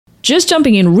Just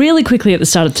jumping in really quickly at the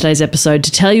start of today's episode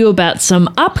to tell you about some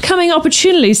upcoming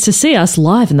opportunities to see us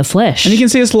live in the flesh. And you can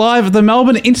see us live at the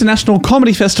Melbourne International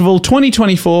Comedy Festival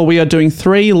 2024. We are doing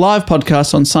 3 live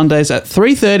podcasts on Sundays at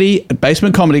 3:30 at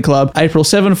Basement Comedy Club, April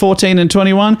 7, 14 and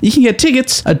 21. You can get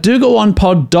tickets at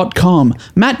dogoonpod.com.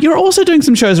 Matt, you're also doing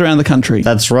some shows around the country.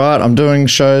 That's right. I'm doing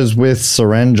shows with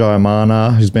Seren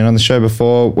Jayamana, who's been on the show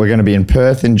before. We're going to be in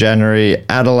Perth in January,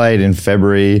 Adelaide in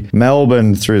February,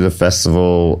 Melbourne through the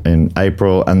festival in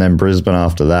April, and then Brisbane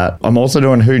after that. I'm also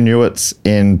doing Who Knew It's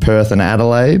in Perth and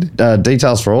Adelaide.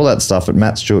 Details for all that stuff at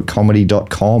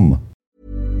mattstewartcomedy.com.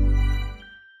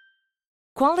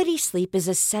 Quality sleep is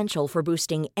essential for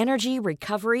boosting energy,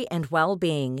 recovery, and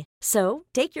well-being. So,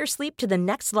 take your sleep to the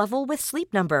next level with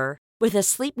Sleep Number. With a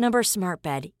Sleep Number smart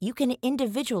bed, you can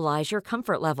individualize your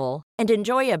comfort level and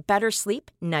enjoy a better sleep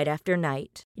night after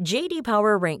night. J.D.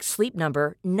 Power ranks Sleep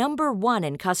Number number 1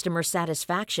 in customer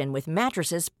satisfaction with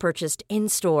mattresses purchased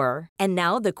in-store. And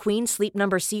now the Queen Sleep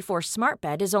Number C4 smart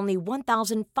bed is only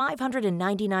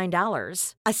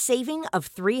 $1,599, a saving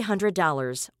of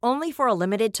 $300, only for a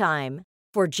limited time.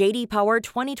 For J.D. Power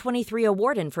 2023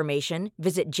 award information,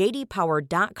 visit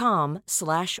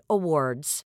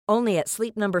jdpower.com/awards. Only at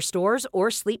Sleep Number stores or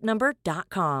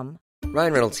sleepnumber.com.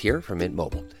 Ryan Reynolds here from Mint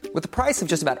Mobile. With the price of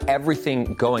just about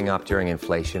everything going up during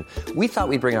inflation, we thought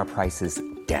we'd bring our prices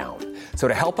down. So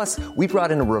to help us, we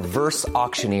brought in a reverse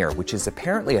auctioneer, which is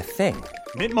apparently a thing.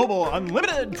 Mint Mobile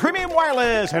Unlimited Premium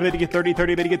Wireless. How to get 30,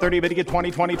 30, how to get 30, how to get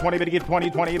 20, 20, 20, how to get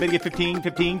 20, 20, how to get 15,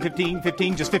 15, 15,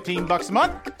 15, just $15 a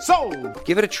month? Sold!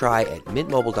 Give it a try at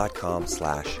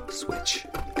mintmobile.com/switch.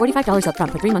 $45 up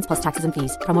front for 3 months plus taxes and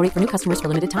fees. Promo rate for new customers for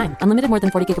limited time. Unlimited more than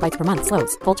 40 gigabytes per month.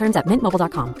 Slows full terms at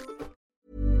mintmobile.com.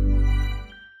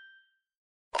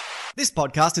 This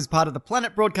podcast is part of the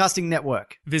Planet Broadcasting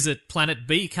Network. Visit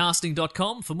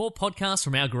planetbcasting.com for more podcasts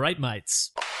from our great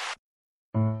mates.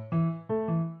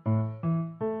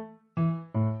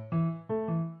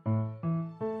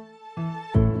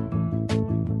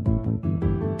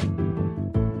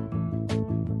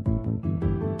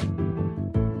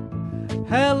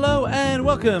 Hello and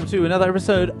welcome to another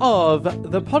episode of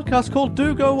the podcast called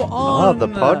Do Go On. Oh, the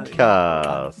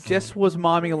podcast. Jess was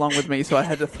miming along with me, so I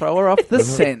had to throw her off the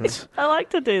scent. I like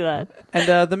to do that.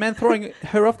 And the man throwing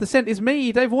her off the scent is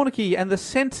me, Dave Warnocky, and the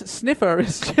scent sniffer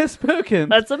is Jess Perkins.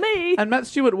 That's me. And Matt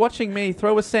Stewart watching me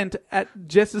throw a scent at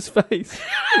Jess's face.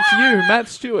 It's you, Matt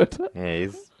Stewart. Yeah,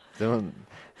 he's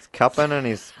cupping and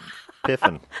he's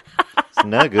piffing. It's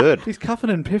no good. He's cuffing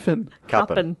and piffing.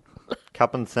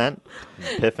 Cupping scent,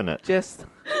 piffing it. Jess,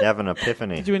 you're having an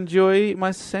epiphany. did you enjoy my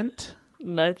scent?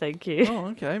 No, thank you. Oh,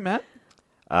 okay, Matt.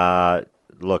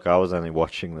 Look, I was only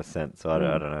watching the scent, so I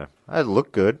don't know. It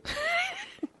looked good.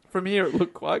 From here, it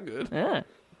looked quite good. Yeah,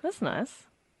 that's nice.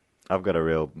 I've got a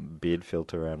real beard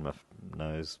filter around my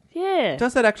nose. Yeah.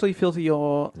 Does that actually filter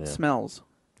your smells?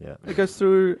 Yeah. It goes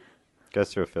through...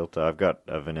 Goes through a filter. I've got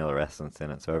a vanilla essence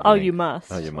in it, so Oh, you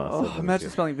must. Oh, you must. Oh, imagine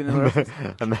smelling vanilla essence.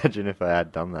 Imagine if I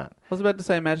had done that. I was about to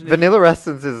say, imagine vanilla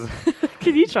essence is...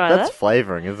 Can you try That's that?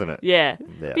 flavouring, isn't it? Yeah.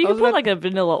 Yeah. But you can put like a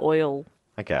vanilla oil.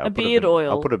 Okay. A beard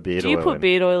oil. I'll put a beard Do oil you put in.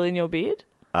 beard oil in your beard?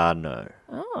 No.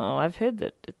 Oh, I've heard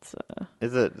that it's...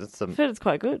 Is it? I've heard it's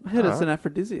quite good. I heard it's an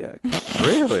aphrodisiac.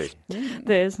 Really?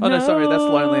 There's Oh, no, sorry, that's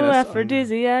loneliness.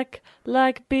 aphrodisiac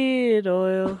like beard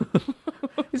oil.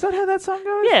 Is that how that song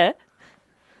goes? Yeah.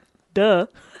 Duh.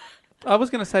 I was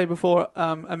going to say before,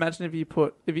 imagine if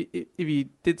you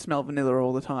did smell vanilla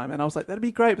all the time, and I was like, that'd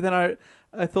be great. But then I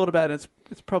thought about it.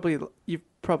 It's probably you've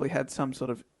probably had some sort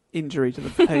of injury to the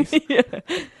face. Yeah.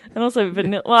 And also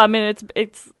vanilla. Well, I mean,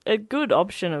 it's a good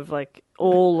option of like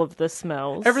all of the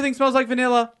smells. Everything smells like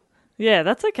vanilla. Yeah,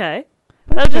 that's okay.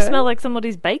 That'll just smell like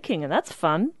somebody's baking, and that's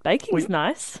fun. Baking's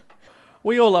nice.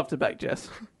 We all love to bake, Jess.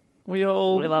 We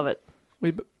love it.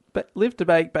 We live to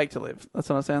bake, bake to live. That's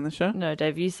what I say on this show. No,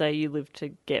 Dave, you say you live to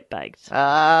get baked.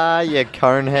 You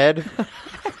conehead.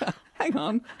 Hang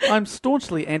on. I'm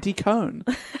staunchly anti-cone.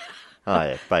 Oh,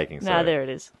 yeah, baking. Sorry. There it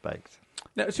is. Baked.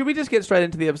 Now, should we just get straight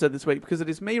into the episode this week? Because it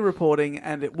is me reporting,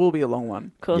 and it will be a long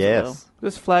one. Of course yes. it will.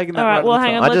 Just flagging that. All right, well,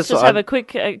 hang on. Let's just have a quick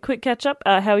catch up.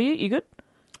 How are you? You good?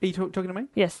 Are you talking to me?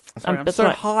 Yes. Sorry, I'm that's so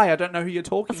right. high, I don't know who you're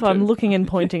talking That's why to. I'm looking and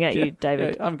pointing at you,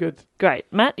 David. Yeah, I'm good.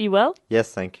 Great. Matt, you well?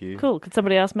 Yes, thank you. Cool. Could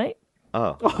somebody ask me?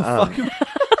 Oh. Fuck.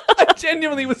 I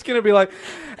genuinely was going to be like,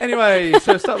 anyway,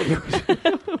 so start with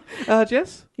the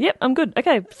Jess? Yep, I'm good.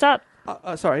 Okay, start.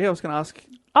 Sorry, I was going to ask.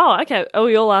 Oh, okay. Oh,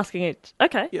 you're all asking it.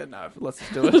 Okay. Yeah, no, let's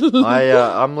just do it.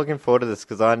 I'm looking forward to this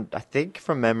because I think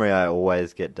from memory I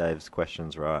always get Dave's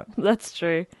questions right. That's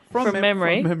true. From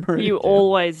memory, you you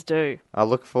always do. I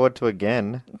look forward to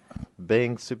again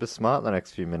being super smart the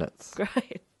next few minutes.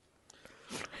 Great.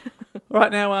 Right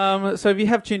now, so if you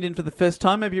have tuned in for the first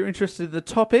time, maybe you're interested in the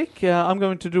topic. I'm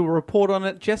going to do a report on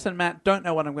it. Jess and Matt don't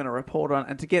know what I'm going to report on.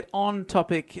 And to get on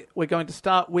topic, we're going to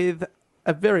start with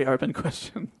a very open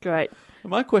question. Great.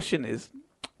 My question is,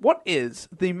 what is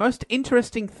the most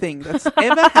interesting thing that's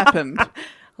ever happened I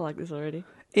like this already.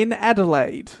 in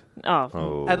Adelaide?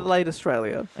 Oh. Adelaide,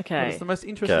 Australia. Okay. What is the most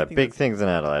interesting Okay, thing? big things in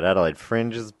Adelaide. Adelaide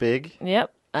Fringe is big.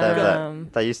 Yep.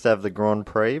 They used to have the Grand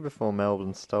Prix before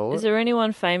Melbourne stole it. Is there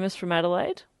anyone famous from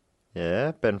Adelaide?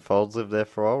 Yeah, Ben Folds lived there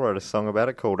for a while, wrote a song about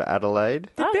it called Adelaide.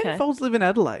 Did Ben Folds live in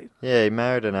Adelaide? Yeah, he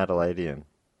married an Adelaidean.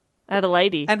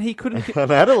 Adelaide. And he couldn't... An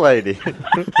Adelaidean.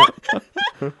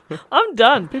 I'm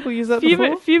done. People use that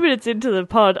before? Few minutes into the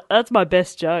pod, that's my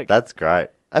best joke. That's great.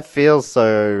 It feels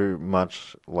so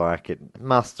much like it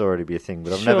must already be a thing,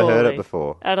 but I've never heard it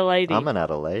before. Adelaide. I'm an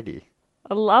Adelaide.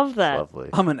 I love that. It's lovely.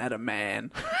 I'm an Adam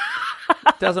man.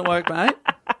 Doesn't work, mate.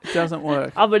 It doesn't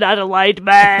work. I'm an Adelaide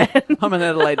man. I'm an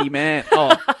Adelaide man.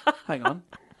 Oh, hang on.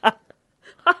 I'm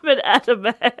an Adam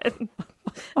man.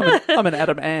 I'm an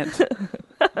Adam ant.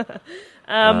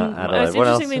 Adelaide. Most What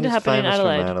else interesting thing to is happen in famous from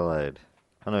Adelaide. Adelaide?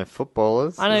 I know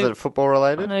footballers. I know- Is it football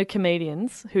related? I know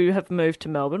comedians who have moved to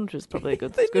Melbourne, which is probably a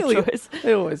good choice.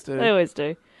 They always do. They always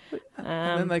do.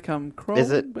 And then they come crawling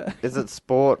Is it back. is it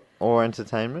sport or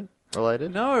entertainment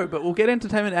related? No, but we'll get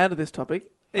entertainment out of this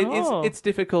topic. It's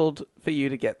difficult for you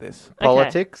to get this.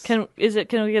 Politics? Can we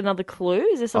get another clue?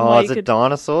 Is there some Oh, way is you it could...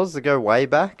 dinosaurs that go way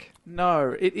back?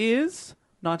 No, it is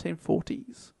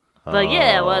 1940s. The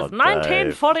year was Dave.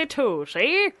 1942,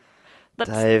 see? That's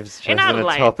Dave's in chosen a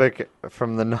Adelaide. topic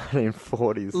from the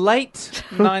 1940s. Late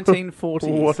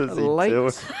 1940s. What is he Late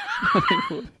doing?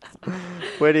 1940s.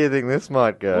 Where do you think this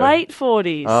might go? Late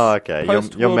 40s. Oh, okay. Your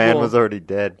Post-World man War. was already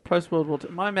dead. Post-World War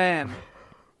II. My man.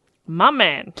 My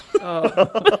man. No.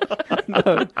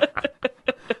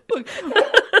 Look,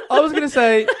 I was going to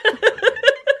say...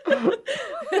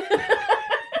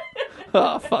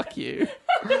 Oh, fuck you.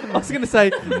 I was going to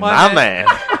say... My man.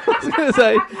 I was going to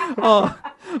say... Oh,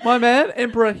 my man,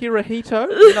 Emperor Hirohito.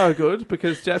 No good,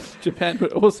 because Japan were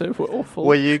also awful.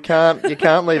 Well, you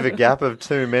can't leave a gap of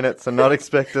 2 minutes and not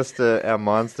expect our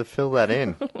minds to fill that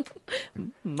in.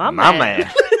 My My man.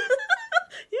 man.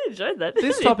 You enjoyed that,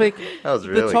 This didn't you? topic... That was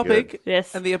really the topic good.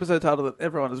 Yes. and the episode title that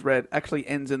everyone has read actually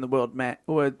ends in the word man.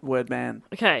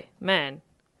 Okay, man.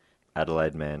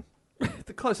 Adelaide man.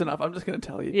 Close enough. I'm just going to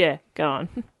tell you. Yeah, go on.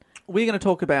 We're going to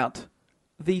talk about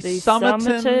the Somerton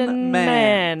Somerton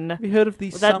Man. Have you heard of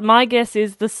the My guess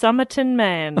is the Somerton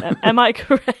Man. Am I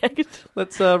correct?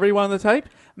 Let's rewind the tape.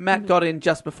 Matt got in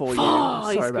just before you. Oh,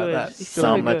 Sorry he's about good. that. He's so good.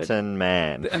 Somerton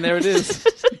man. And there it is.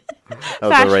 That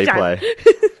was a replay.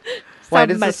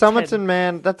 Wait, is the Somerton. Somerton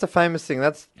man? That's a famous thing.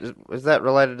 Is that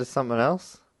related to something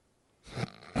else?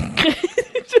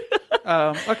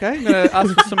 Okay, I'm going to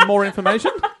ask for some more information.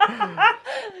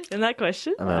 In that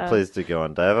question. Please do go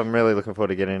on, Dave. I'm really looking forward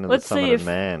to getting into the Let's see Somerton if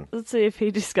man. let's see if he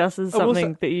discusses I will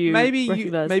something say- that you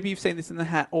recognise. maybe you've seen this in the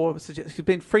hat or it's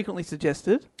been frequently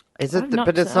suggested. Is I've it? not-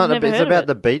 But it's I've not. never It's heard of about it.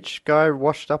 the beach guy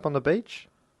washed up on the beach.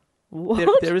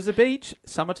 What? There is a beach,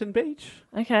 Somerton Beach.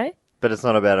 Okay. But it's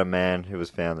not about a man who was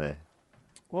found there.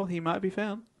 Well, he might be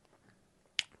found.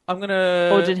 I'm going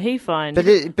to... Or did he find? But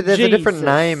there's a different Jesus.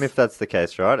 name if that's the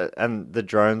case, right? And the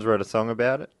Drones wrote a song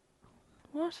about it.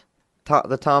 What?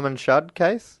 The Tamam Shud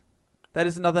case. That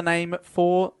is another name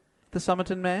for the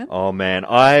Somerton Man. Oh man,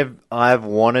 I've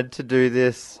wanted to do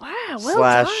this. Wow,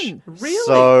 well done. Really?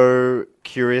 So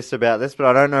curious about this, but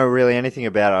I don't know really anything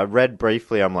about it. I read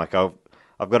briefly. I'm like, I've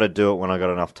got to do it when I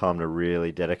got enough time to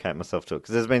really dedicate myself to it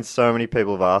because there's been so many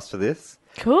people who've asked for this.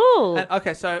 Cool. And,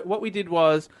 okay, so what we did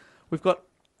was we've got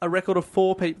a record of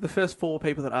 4 people, the first 4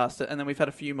 people that asked it, and then we've had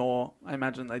a few more. I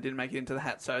imagine they didn't make it into the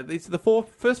hat. So these are the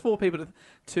first four people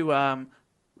to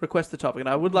request the topic. And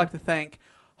I would like to thank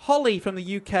Holly from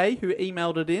the UK who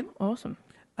emailed it in. Awesome.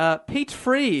 Pete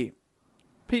Free,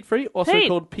 also Pete.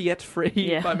 called Piet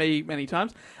Free by me many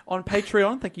times, on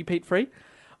Patreon. Thank you, Pete Free.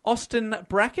 Austin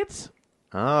Brackett.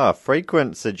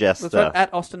 Frequent suggester. That's right,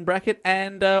 at Austin Brackett.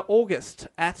 And August,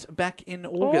 at Back in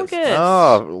August.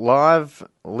 Live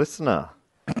listener.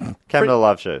 Came to the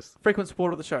live shows. Frequent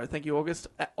supporter of the show. Thank you, August.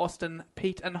 At Austin,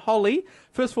 Pete, and Holly.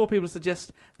 First 4 people to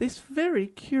suggest this very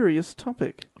curious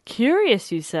topic.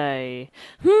 Curious, you say?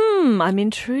 I'm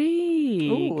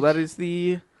intrigued. Oh, that is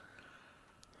the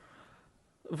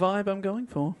vibe I'm going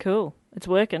for. Cool. It's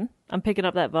working. I'm picking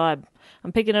up that vibe.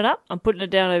 I'm picking it up. I'm putting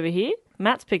it down over here.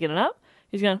 Matt's picking it up.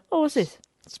 He's going, oh, what's this?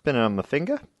 Spinning on my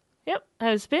finger. Yep,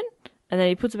 have a spin. And then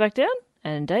he puts it back down.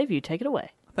 And Dave, you take it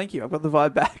away. Thank you. I've got the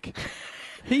vibe back.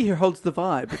 He who holds the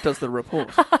vibe does the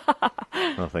report.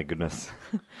 Oh, thank goodness.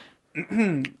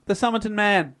 The Somerton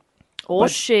Man. Or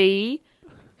she,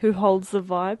 who holds the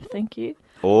vibe. Thank you.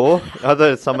 Or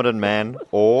either Somerton man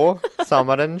or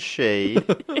Somerton she.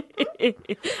 I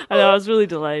know, I was really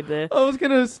delayed there. I was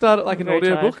going to start it like I'm an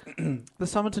very audiobook. The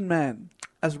Somerton Man,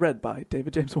 as read by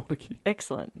David James Warnicky.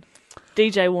 Excellent.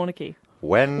 DJ Warnicky.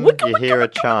 When you hear a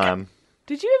chime,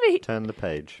 Did you ever... turn the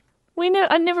page.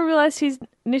 I never realised his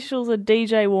initials are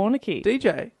DJ Warnicky.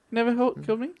 DJ. Never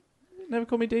called me? Never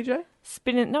called me DJ?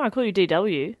 Spinning... No, I call you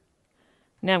DW.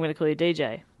 Now I'm going to call you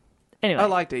DJ. Anyway. I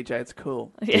like DJ. It's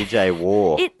cool. DJ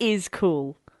War. It is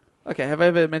cool. Okay, have I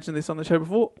ever mentioned this on the show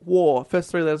before? War.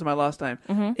 First three letters of my last name.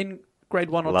 Mm-hmm. In grade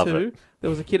 1 or Love 2, it. there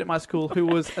was a kid at my school who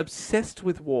was obsessed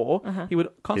with war. He would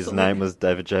constantly... His name was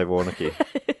David J. Warnicky.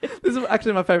 This is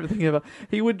actually my favourite thing ever.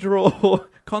 He would draw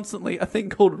constantly a thing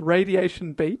called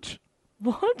Radiation Beach.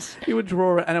 What? He would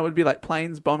draw it, and it would be like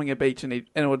planes bombing a beach, and it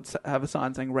would have a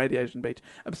sign saying Radiation Beach.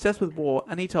 Obsessed with war,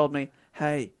 and he told me,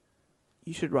 hey,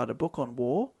 you should write a book on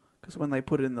war, because when they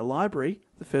put it in the library,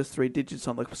 the first 3 digits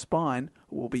on the spine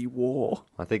will be war.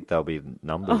 I think there'll be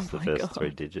numbers, Oh the my first God. 3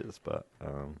 digits, but...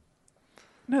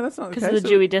 No, that's not the Because case. of the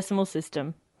Dewey Decimal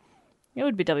System. It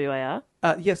would be WAR.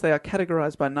 Yes, they are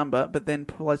categorised by number, but then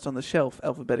placed on the shelf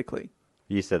alphabetically.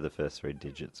 You said the first 3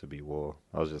 digits would be war.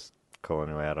 I was just calling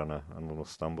you out on a little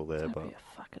stumble there, Don't but... be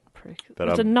a fucking prick. But,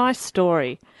 It's a nice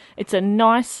story. It's a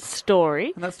nice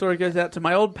story. And that story goes out to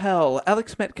my old pal,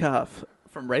 Alex Metcalf,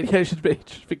 from Radiation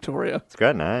Beach, Victoria. It's a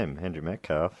great name, Andrew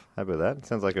Metcalf. How about that?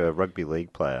 Sounds like a rugby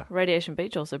league player. Radiation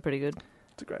Beach also pretty good.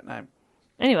 It's a great name.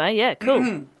 Anyway, yeah,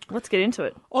 cool. Let's get into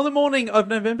it. On the morning of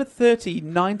November 30,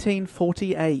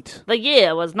 1948. The year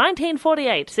was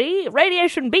 1948. See?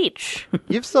 Radiation Beach.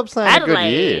 You've stopped saying a good year.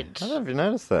 Adelaide. I don't know if you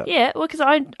noticed that. Yeah, well, because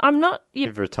I'm not...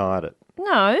 You've retired it.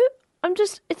 No, I'm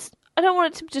just... I don't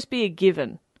want it to just be a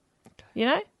given. You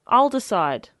know? I'll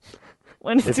decide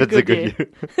when it's a good year.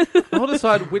 I'll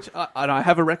decide which... and I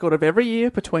have a record of every year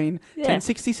between Yeah.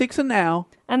 1066 and now.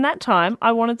 And that time,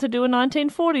 I wanted to do a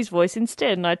 1940s voice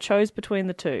instead, and I chose between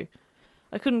the two.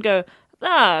 I couldn't go,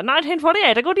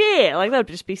 1948, a good year. Like, that would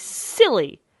just be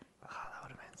silly.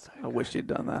 I wish you'd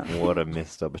done that. What a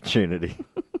missed opportunity.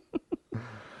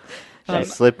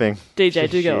 She's slipping. DJ,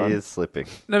 do go on. She is slipping.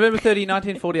 November 30,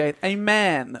 1948. A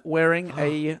man wearing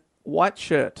a white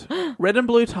shirt, red and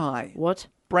blue tie, What?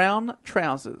 brown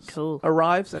trousers, Cool.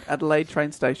 arrives at Adelaide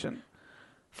train station.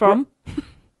 From?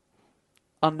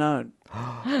 Unknown.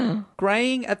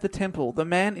 Graying at the temple, the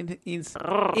man is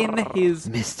in his...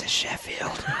 Mr.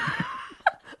 Sheffield.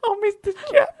 Oh, Mr.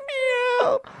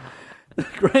 Sheffield!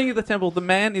 Graying at the temple, the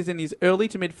man is in his early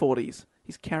to mid-40s.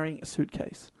 He's carrying a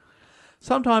suitcase.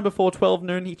 Sometime before 12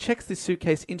 noon, he checks this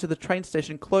suitcase into the train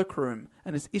station cloakroom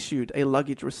and is issued a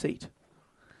luggage receipt.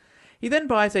 He then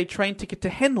buys a train ticket to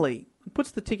Henley and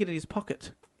puts the ticket in his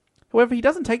pocket. However, he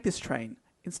doesn't take this train.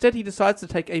 Instead, he decides to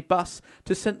take a bus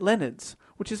to St Leonard's,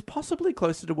 which is possibly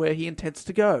closer to where he intends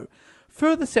to go,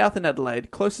 further south in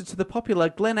Adelaide, closer to the popular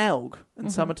Glen Elg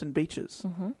and Somerton beaches.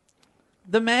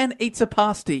 The man eats a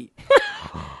pasty.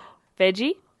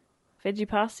 Veggie? Veggie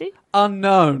pasty?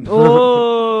 Unknown.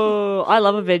 Oh, I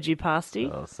love a veggie pasty.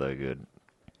 Oh, so good.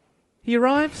 He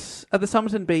arrives at the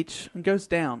Somerton beach and goes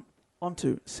down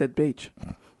onto said beach.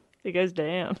 It goes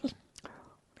down.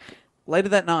 Later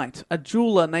that night, a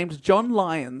jeweller named John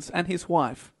Lyons and his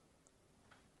wife,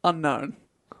 unknown,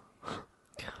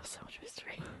 So much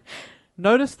mystery.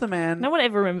 noticed the man... No one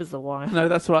ever remembers the wife. No,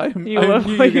 that's right. I You knew were-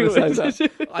 you were going you to say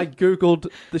that. I Googled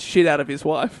the shit out of his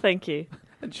wife, Thank you.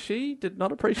 and she did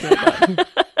not appreciate that.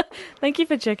 Thank you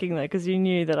for checking, though, because you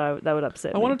knew that that would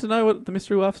upset I me. wanted to know what the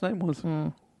mystery wife's name was.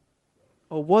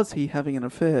 Or was he having an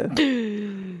affair?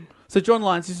 So John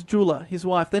Lyons, his jeweller, his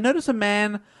wife, they notice a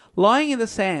man lying in the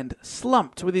sand,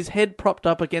 slumped with his head propped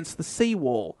up against the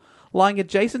seawall, lying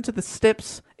adjacent to the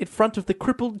steps in front of the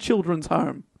crippled children's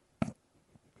home.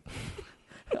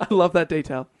 I love that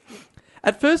detail.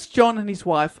 At first, John and his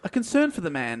wife are concerned for the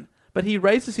man, but he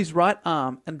raises his right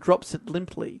arm and drops it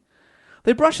limply.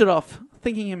 They brush it off,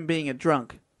 thinking him being a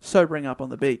drunk, sobering up on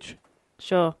the beach.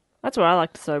 Sure. That's where I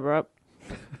like to sober up.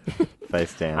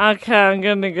 Face down. Okay, I'm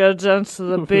going to go down to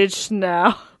the beach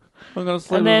now. I'm going to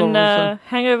sleep And with all then of them.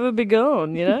 hangover be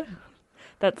gone, you know?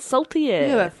 That salty air.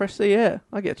 Yeah, that fresh sea air.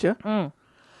 I get you.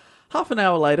 Half an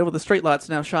hour later, with the streetlights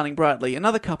now shining brightly,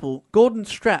 another couple, Gordon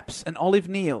Straps and Olive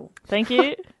Neal. Thank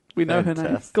you. We know her name.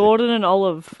 Fantastic. Gordon and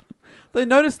Olive. They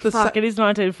noticed the... Fuck, it is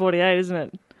 1948, isn't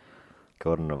it?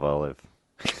 Gordon of Olive.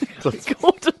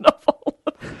 Gordon of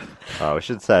Olive. Oh, we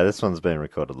should say this one's been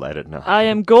recorded late at night. I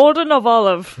am Gordon of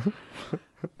Olive.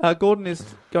 Gordon is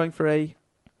going for a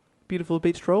beautiful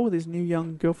beach stroll with his new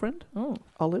young girlfriend,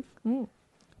 Olive.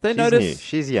 They She's notice new.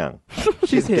 She's young.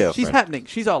 she's here. girlfriend. She's happening.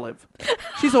 She's Olive.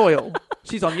 She's oil.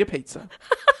 She's on your pizza.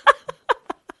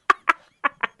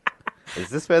 Is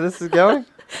this where this is going?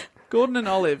 Gordon and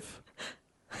Olive.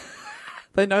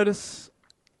 They notice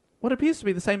what appears to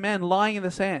be the same man lying in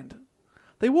the sand.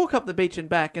 They walk up the beach and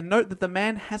back and note that the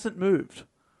man hasn't moved,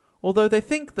 although they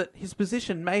think that his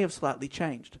position may have slightly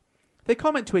changed. They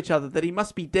comment to each other that he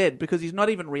must be dead because he's not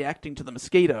even reacting to the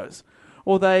mosquitoes,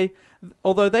 although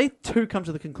they too come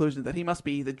to the conclusion that he must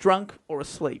be either drunk or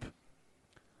asleep.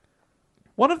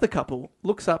 One of the couple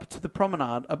looks up to the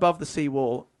promenade above the sea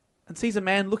wall and sees a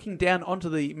man looking down onto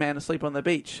the man asleep on the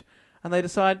beach, and they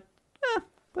decide,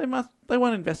 they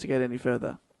won't investigate any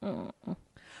further.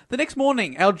 The next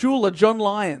morning, our jeweller, John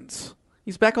Lyons,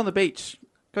 he's back on the beach,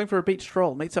 going for a beach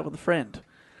stroll, meets up with a friend.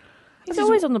 He's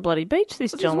always on the bloody beach,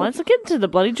 this John Lyons. Get into the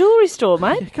bloody jewellery store,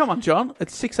 mate. Come on, John.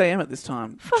 It's 6 a.m. at this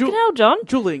time. Fucking hell, John.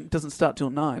 Jeweling doesn't start till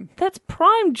 9. That's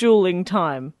prime jeweling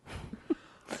time.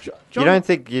 John, You don't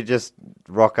think you just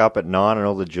rock up at 9 and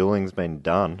all the jeweling's been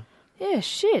done? Yeah,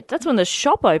 shit. That's when the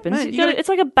shop opens. Mate, It's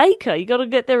like a baker. You got to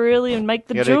get there early and make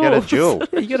the You jewels. gotta get a jewel.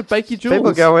 Yeah, you got to bake your jewels.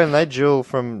 People go in, they jewel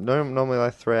from normally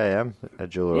like 3 a.m. A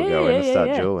jeweler will go in and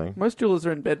start jeweling. Most jewelers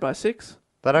are in bed by 6.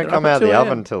 They don't They're come up at out of the 2 a.m.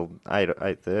 oven till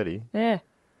 8:30. Yeah.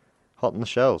 Hot on the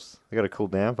shelves. They got to cool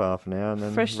down for half an hour and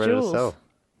then Fresh ready jewels. to sell.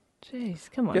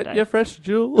 Jeez, come on, Get Dave. your fresh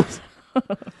jewels.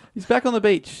 He's back on the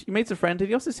beach. He meets a friend and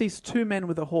he also sees 2 men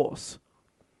with a horse.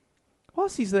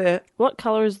 Whilst he's there, What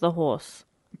colour is the horse?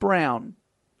 brown.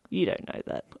 You don't know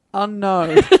that.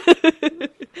 Unknown.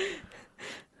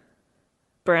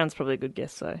 Brown's probably a good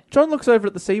guess, though. John looks over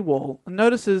at the seawall and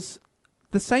notices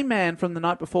the same man from the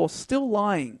night before still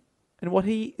lying in what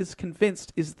he is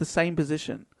convinced is the same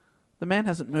position. The man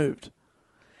hasn't moved.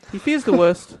 He fears the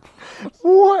worst.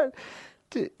 What?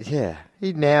 Yeah.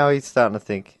 He's starting to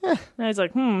think, Now he's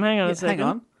like, hang on a Yes, second. hang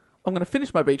on. I'm going to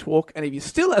finish my beach walk, and if he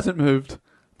still hasn't moved,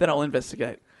 then I'll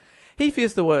investigate. He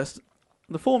fears the worst.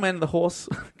 The 4 men and the horse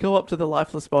go up to the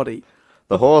lifeless body.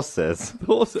 the horse says. The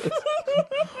horse says,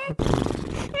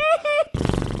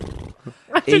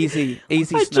 easy I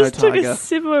snow just took tiger. a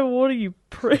sip of my water, you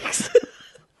pricks.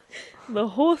 The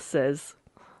horse says.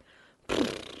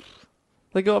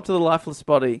 They go up to the lifeless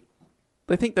body.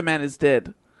 They think the man is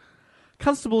dead.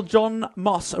 Constable John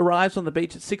Moss arrives on the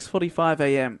beach at 6:45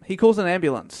 a.m. He calls an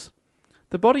ambulance.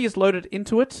 The body is loaded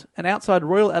into it, and outside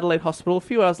Royal Adelaide Hospital a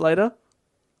few hours later,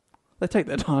 they take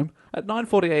their time. At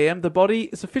 9:40 a.m, the body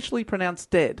is officially pronounced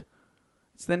dead.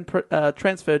 It's then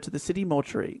transferred to the city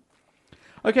mortuary.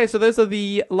 Okay, so those are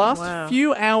the last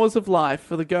few hours of life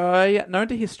for the guy known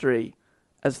to history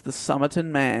as the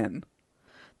Somerton Man.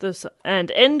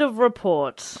 And end of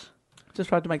report. Just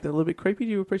tried to make that a little bit creepy.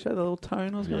 Do you appreciate the little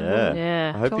tone I was going Yeah. for?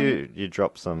 Yeah. I hope Tell you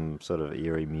drop some sort of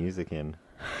eerie music in.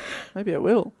 Maybe I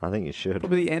will. I think you should.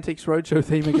 Probably the Antiques Roadshow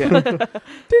theme again.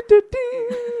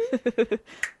 Do-do-do.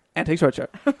 Antiques Roadshow.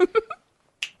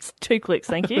 It's 2 clicks,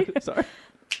 thank you. Sorry.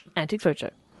 Antiques Roadshow.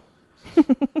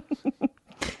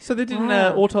 So they did an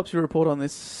autopsy report on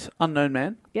this unknown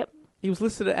man. Yep. He was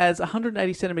listed as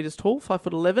 180 centimetres tall,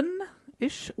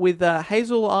 5'11"-ish, with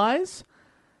hazel eyes,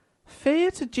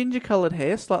 fair to ginger-coloured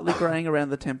hair, slightly greying around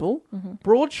the temple,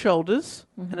 broad shoulders,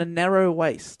 and a narrow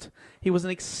waist. He was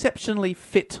an exceptionally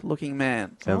fit-looking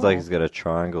man. Sounds like he's got a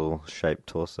triangle-shaped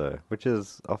torso, which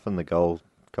is often the goal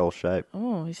shape.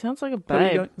 Oh, he sounds like a What are you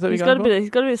babe. going- is that what He's you're got a going bit. for? He's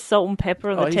got a bit of salt and pepper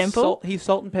on the temple, He's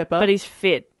salt and pepper. but he's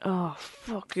fit. Oh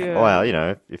fuck yeah!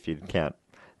 Well, if you count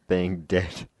being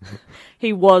dead.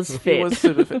 He was fit. He was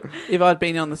super fit. If I'd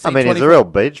been on the scene, I mean, he's a real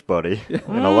beach body in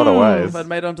a lot of ways. If I'd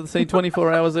made it onto the scene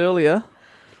 24 hours earlier,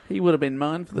 he would have been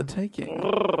mine for the taking.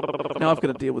 Now I've got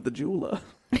to deal with the jeweller.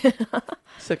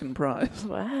 Second prize.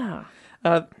 Wow.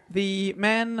 The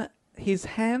man, his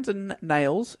hands and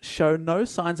nails show no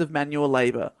signs of manual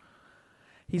labour.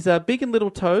 His big and little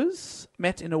toes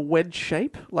met in a wedge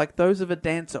shape, like those of a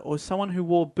dancer or someone who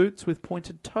wore boots with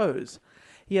pointed toes.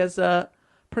 He has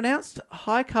pronounced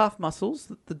high calf muscles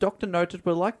that the doctor noted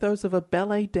were like those of a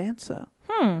ballet dancer.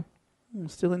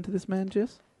 Still into this man,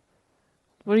 Jess?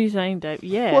 What are you saying, Dave?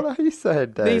 Yeah. What are you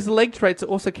saying, Dave? These leg traits are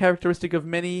also characteristic of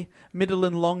many middle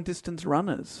and long distance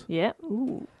runners. Yeah.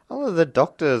 Oh, the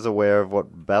doctor's aware of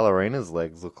what ballerinas'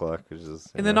 legs look like. Which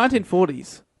is, In the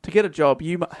 1940s, to get a job,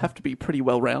 you have to be pretty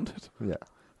well-rounded. Yeah.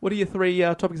 What are your 3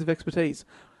 topics of expertise?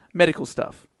 Medical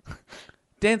stuff.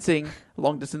 Dancing,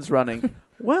 long-distance running.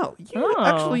 Well, you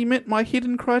actually met my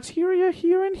hidden criteria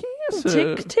here and here,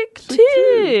 sir. Tick, tick,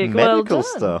 tick. Well Medical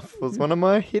done. stuff was one of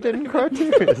my hidden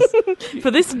criteria. For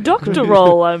this doctor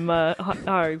role I'm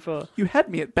hiring for. You had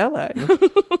me at ballet.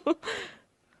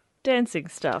 dancing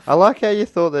stuff. I like how you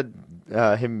thought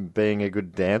that him being a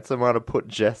good dancer might have put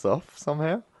Jess off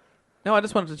somehow. No, I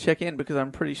just wanted to check in because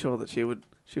I'm pretty sure that she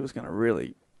was going to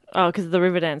really... Oh, because of the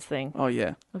river dance thing. Oh,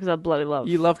 yeah. Because I bloody love...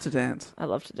 You love to dance. I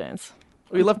love to dance.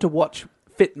 Or you love to watch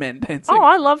fit men dancing. Oh,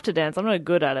 I love to dance. I'm not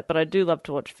good at it, but I do love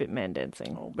to watch fit men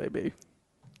dancing. Oh, baby.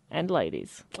 And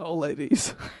ladies. Oh,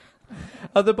 ladies.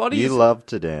 The body. You love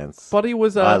to dance. Body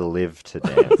was. I live to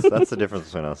dance. That's the difference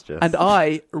between us, Jess. And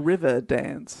I river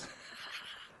dance.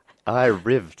 I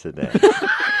riv to dance.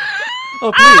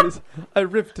 Oh, please. I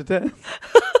riv to dance.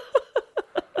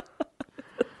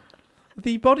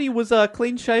 The body was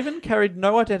clean-shaven, carried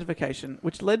no identification,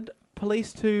 which led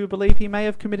police to believe he may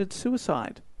have committed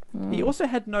suicide. He also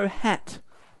had no hat,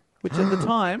 which at the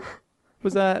time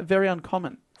was very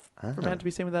uncommon for a man to be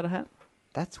seen without a hat.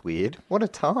 That's weird. What a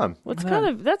time. Well,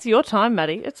 that's your time,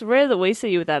 Matty. It's rare that we see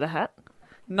you without a hat.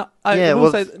 No, I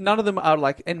will say none of them are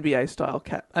like NBA-style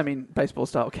cap. I mean,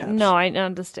 baseball-style caps. No, I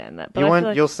understand that.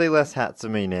 But You'll see less hats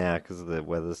of me now because the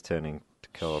weather's turning to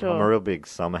cold. Sure. I'm a real big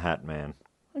summer hat man.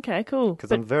 Okay, cool.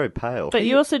 Because I'm very pale. But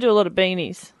you also do a lot of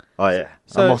beanies. Oh, yeah.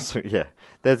 So- I'm also, yeah.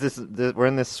 We're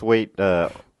in this sweet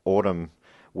autumn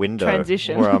window.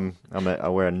 Transition. Where I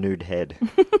wear a nude head.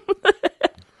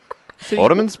 So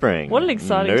Autumn and spring. What an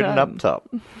exciting nude time. and up top.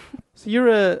 So you're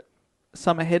a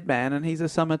summer head man, and he's a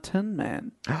summerton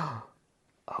man.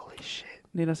 Holy shit.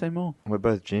 Need I say more? We're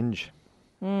both ginge.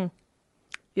 You're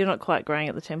not quite greying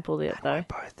at the temple yet, though.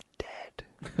 We're both dead.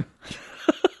 That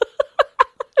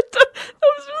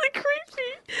was really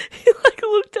creepy. He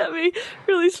looked at me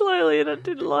really slowly, and I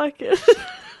didn't like it.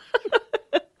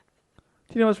 Do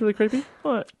you know what's really creepy?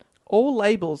 What? All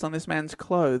labels on this man's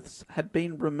clothes had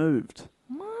been removed.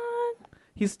 What?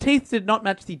 His teeth did not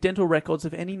match the dental records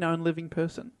of any known living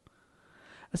person.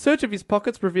 A search of his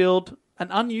pockets revealed an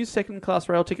unused second-class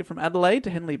rail ticket from Adelaide to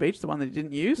Henley Beach, the one that he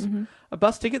didn't use, a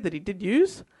bus ticket that he did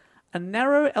use, a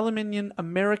narrow aluminium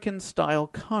American-style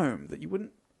comb that you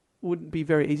wouldn't be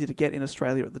very easy to get in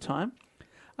Australia at the time,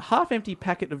 a half-empty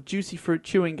packet of juicy fruit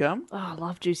chewing gum. Oh, I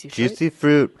love juicy fruit. Juicy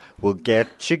fruit will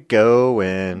get you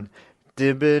going.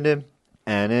 Dib-a-dim.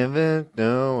 And even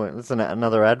no, it's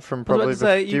another ad from probably.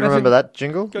 Do you remember that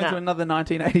jingle? Going to another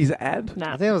 1980s ad.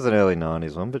 Nah. I think it was an early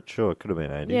 90s one, but sure, it could have been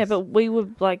 80s. Yeah, but we were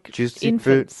like Juicy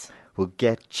infants. fruit will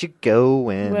get you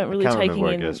going. We weren't really I can't taking remember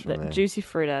where it in goes from the there. juicy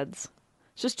fruit ads.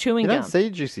 It's just chewing You gum. don't see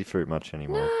juicy fruit much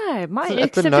anymore. No, It's a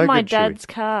except no in my good chewy. dad's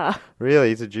car. Really,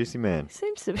 he's a juicy man.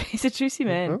 Seems to be. He's a juicy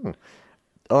man. Oh.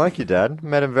 I like your dad.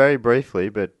 Met him very briefly,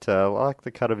 but I like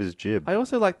the cut of his jib. I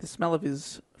also like the smell of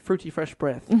his fruity fresh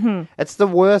breath. It's the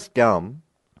worst gum.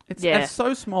 It's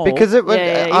so small. Because it would.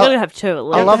 Yeah, you gotta have two at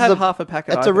least. I love have the half a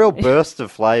packet. It's a real burst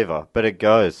of flavour, but it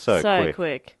goes so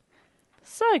quick.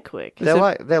 So quick.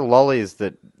 They're lollies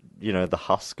that the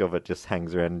husk of it just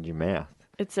hangs around in your mouth.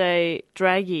 It's a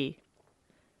draggy.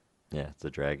 Yeah, it's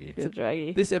a draggy. It's a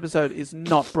draggy. This episode is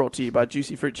not brought to you by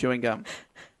Juicy Fruit Chewing Gum.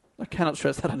 I cannot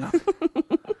stress that enough.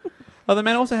 The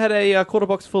man also had a quarter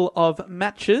box full of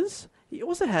matches. He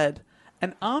also had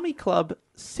an Army Club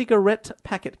cigarette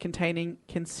packet containing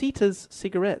Conceita's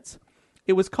cigarettes.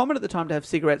 It was common at the time to have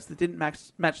cigarettes that didn't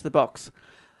match the box.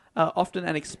 Often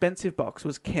an expensive box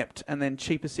was kept and then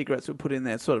cheaper cigarettes were put in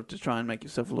there sort of to try and make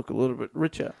yourself look a little bit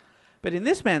richer. But in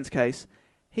this man's case,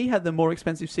 he had the more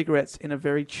expensive cigarettes in a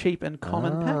very cheap and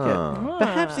common packet.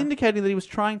 Perhaps indicating that he was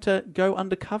trying to go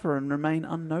undercover and remain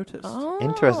unnoticed.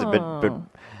 Interesting,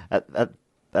 but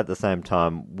at the same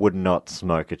time, would not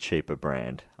smoke a cheaper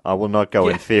brand. I will not go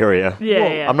inferior.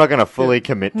 Yeah. I'm not going to fully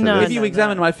commit to this. If you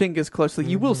examine my fingers closely,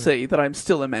 you will see that I'm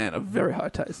still a man of very high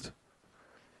taste.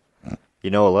 You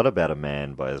know a lot about a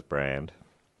man by his brand.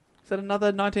 Is that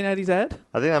another 1980s ad?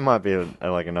 I think that might be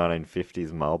like a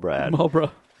 1950s Marlboro ad.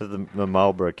 Marlboro. The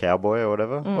Marlboro Cowboy or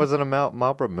whatever. Or was it a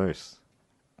Marlboro Moose?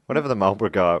 Whatever the Marlboro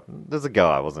guy. There's a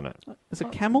guy, wasn't it? Is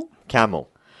it Camel? Camel.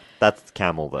 That's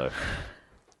Camel, though.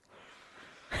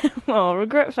 Oh,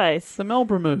 regret face. The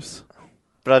Marlboro Moose.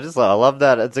 But I love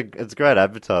that. It's great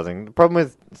advertising. The problem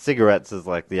with cigarettes is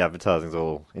like the advertising's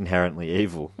all inherently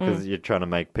evil because you're trying to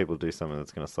make people do something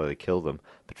that's going to slowly kill them.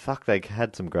 But fuck, they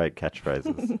had some great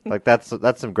catchphrases. Like that's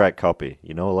some great copy.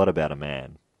 You know a lot about a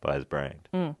man by his brand.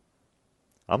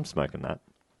 I'm smoking that.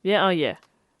 Yeah, oh yeah.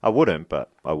 I wouldn't, but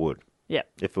I would. Yep.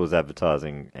 If it was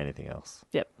advertising anything else.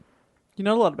 Yep. You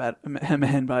know a lot about a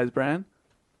man by his brand.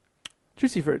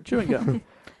 Juicy Fruit Chewing Gum.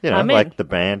 Like the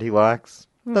band he likes.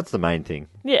 That's the main thing.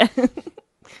 Yeah.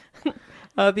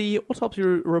 The autopsy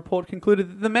report concluded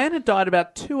that the man had died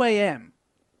about 2 a.m.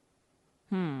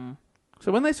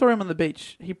 So when they saw him on the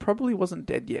beach, he probably wasn't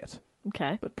dead yet,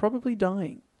 Okay. but probably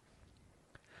dying.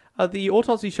 The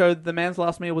autopsy showed the man's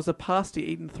last meal was a pasty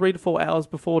eaten 3 to 4 hours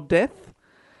before death.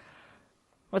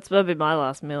 That'd be my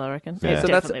last meal, I reckon. Yeah. It So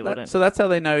definitely wouldn't. that's how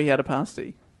they know he had a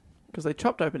pasty. Because they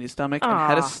chopped open his stomach and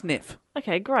had a sniff.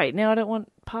 Okay, great. Now I don't want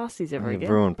pasties ever You've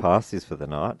again. ruined pasties for the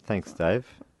night. Thanks, Dave.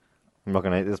 I'm not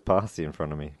going to eat this pasty in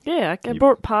front of me. Yeah, I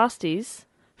brought pasties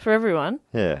for everyone.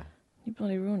 Yeah. You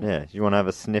bloody ruined it. Yeah. You want to have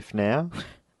a sniff now?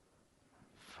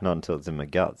 Not until it's in my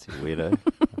guts, you weirdo.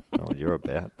 I know what you're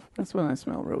about. That's when they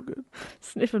smell real good.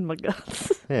 Sniffing my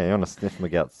guts. Yeah, you want to sniff my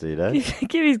guts, do you, Dave?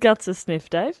 Give his guts a sniff,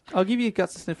 Dave. I'll give you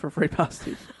guts to sniff for a free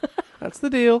pasty. That's the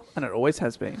deal, and it always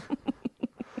has been.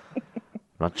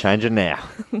 Not changing now.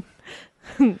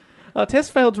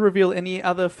 Tests failed to reveal any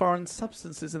other foreign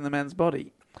substances in the man's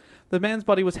body. The man's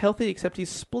body was healthy, except his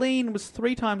spleen was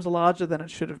 3 times larger than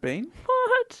it should have been,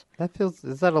 What?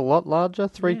 Is that a lot larger?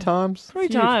 3 times? 3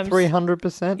 times.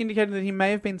 300%? indicating that he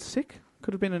may have been sick,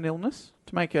 could have been an illness.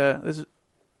 There's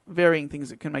varying things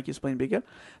that can make your spleen bigger.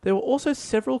 There were also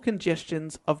several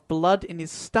congestions of blood in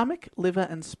his stomach, liver,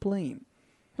 and spleen.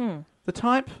 The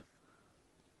type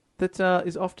that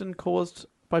is often caused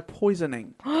by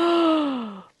poisoning.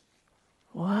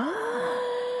 What?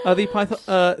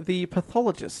 The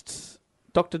pathologist,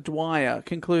 Dr. Dwyer,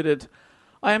 concluded,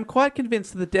 I am quite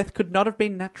convinced that the death could not have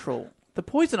been natural. The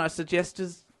poison, I suggest,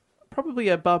 is probably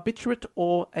a barbiturate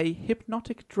or a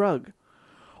hypnotic drug.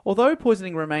 Although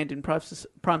poisoning remained in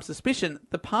prime suspicion,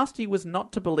 the pasty was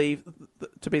not to believe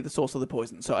to be the source of the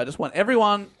poison. So I just want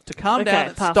everyone to calm down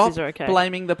and stop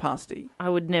blaming the pasty. I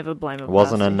would never blame a pasty. It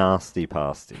wasn't a nasty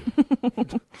pasty.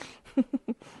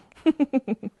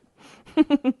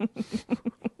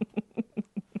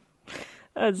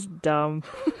 That's dumb.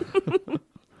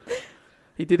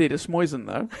 He did eat a smoisen,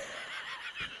 though.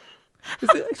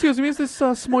 Excuse me, is this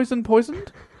smoisen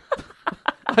poisoned?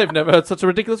 I've never heard such a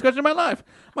ridiculous question in my life.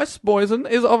 My smoisen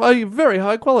is of a very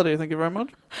high quality, thank you very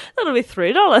much. That'll be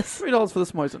 $3. $3 for the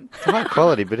smoisen. It's high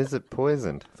quality, but is it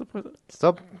poisoned?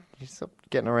 Stop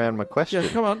getting around my question. Yeah,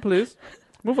 come on, please.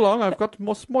 Move along, I've got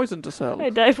more smoisen to sell. Hey,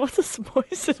 Dave, what's a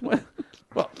smoisen?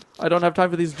 Well, I don't have time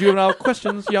for these juvenile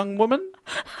questions, young woman.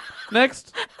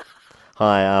 Next.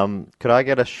 Hi, could I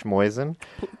get a schmoisen?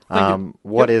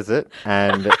 What is it?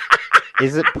 And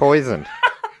is it poisoned?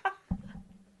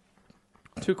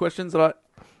 2 questions that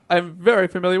I'm very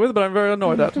familiar with, but I'm very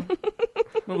annoyed at.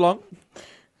 Move along.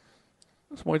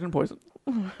 Smoisen poison.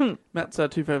 Matt's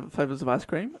 2 flavours of ice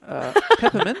cream.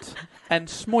 Peppermint and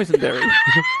smoisenberry.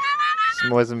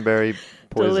 Smoisenberry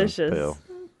poison Delicious.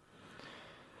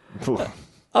 pill.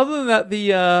 Other than that,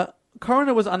 the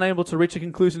coroner was unable to reach a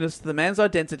conclusion as to the man's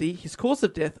identity, his cause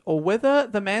of death, or whether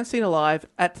the man seen alive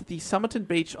at the Somerton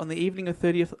beach on the evening of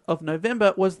 30th of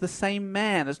November was the same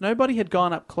man, as nobody had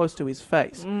gone up close to his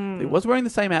face. He was wearing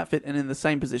the same outfit and in the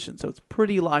same position, so it's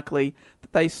pretty likely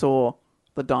that they saw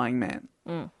the dying man.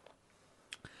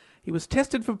 He was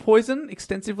tested for poison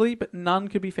extensively, but none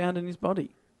could be found in his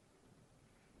body.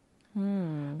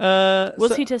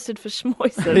 Was he tested for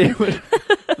schmoisen?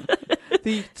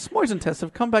 The smoisen tests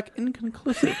have come back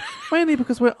inconclusive, mainly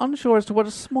because we're unsure as to what a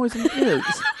smoisen is.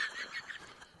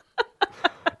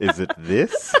 Is it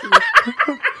this?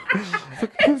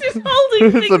 He's just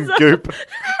holding things Some up. goop.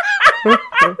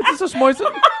 Is this a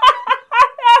smoisen?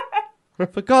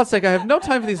 For God's sake, I have no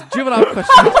time for these juvenile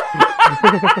questions.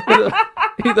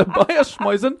 Either buy a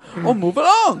smoisen or move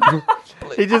along.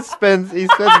 He spends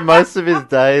most of his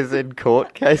days in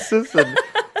court cases and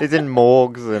he's in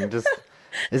morgues and just...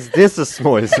 Is this a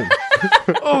smoisen?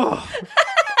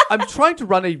 I'm trying to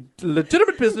run a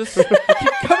legitimate business. You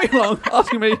keep coming along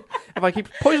asking me if I keep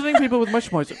poisoning people with my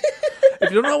schmoisen.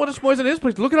 If you don't know what a schmoisen is,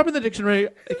 please look it up in the dictionary.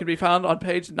 It can be found on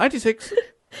page 96.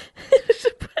 It's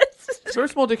a very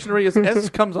small dictionary as S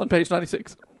comes on page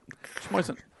 96.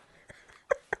 Schmoisen.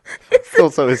 It's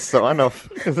also his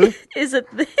sign-off, is it? Is it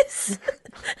this?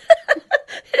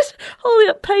 Just holding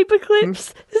up paper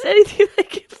clips. Is there anything they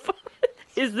can find?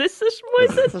 Is this a schmoisen?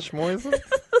 Is this a schmoisen?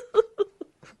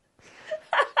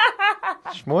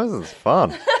 Schmoisen's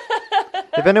fun.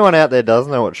 If anyone out there does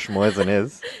know what schmoisen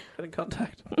is, Get in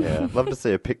contact. yeah, I'd love to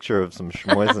see a picture of some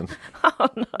schmoisen. Oh,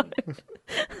 no.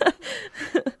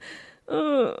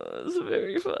 Oh, it's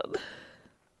very fun.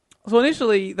 So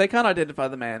initially, they can't identify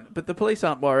the man, but the police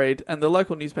aren't worried, and the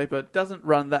local newspaper doesn't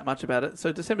run that much about it.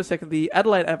 So December 2nd, the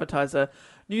Adelaide Advertiser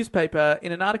newspaper,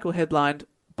 in an article headlined,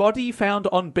 Body Found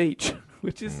on Beach,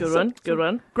 which is Good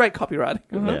one. great copywriting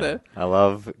right there. I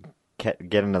love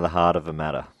getting to the heart of a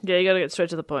matter. Yeah, you got to get straight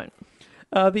to the point.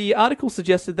 The article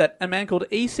suggested that a man called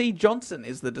E.C. Johnson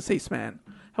is the deceased man.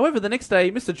 However, the next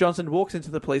day, Mr. Johnson walks into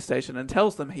the police station and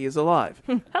tells them he is alive.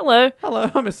 Hello.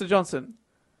 Hello, I'm Mr. Johnson.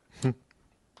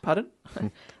 Pardon?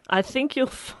 I think you'll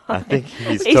find... I think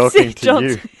he's E.C. talking to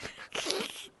Johnson.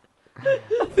 you.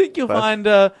 I think you'll find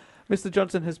Mr.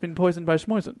 Johnson has been poisoned by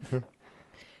Schmoisen.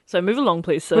 So move along,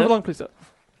 please, sir. Move along, please, sir.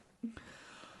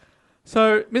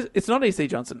 So, it's not E.C.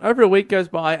 Johnson. Over a week goes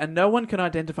by and no one can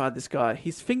identify this guy.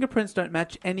 His fingerprints don't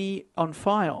match any on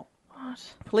file.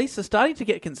 What? Police are starting to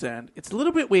get concerned. It's a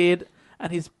little bit weird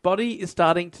and his body is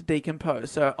starting to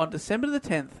decompose. So, on December the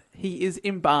 10th, he is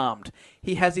embalmed.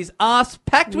 He has his ass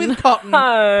packed with cotton.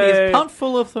 He is pumped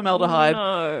full of formaldehyde.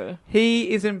 No.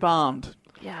 He is embalmed.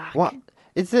 Yeah. What?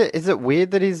 Is it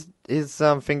weird that his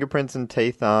fingerprints and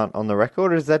teeth aren't on the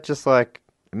record, or is that just like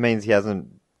it means he hasn't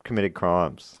committed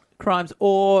crimes? Crimes,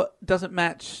 or doesn't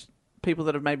match people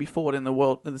that have maybe fought in the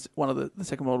world, one of the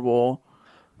Second World War.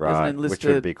 Right, enlisted,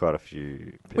 which would be quite a few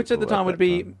people. Which at the time would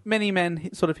be many men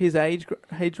sort of his age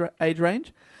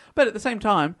range. But at the same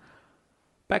time,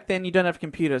 back then you don't have a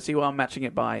computer, so you are matching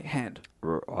it by hand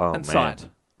and sight.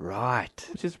 Right.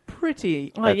 Which is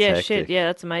pretty... Oh, That's yeah, hectic. shit. Yeah,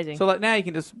 that's amazing. So like now you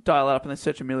can just dial it up and then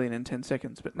search 1 million in 10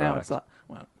 seconds. But now Right. it's like,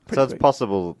 well, So it's quick.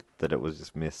 possible that it was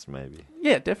just missed, maybe.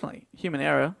 Yeah, definitely. Human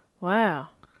error. Wow.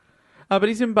 But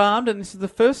he's embalmed, and this is the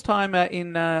first time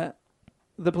in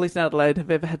the police in Adelaide have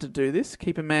ever had to do this,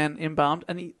 keep a man embalmed,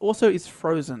 and he also is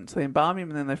frozen. So they embalm him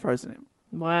and then they frozen him.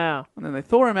 Wow. And then they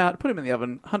thaw him out, put him in the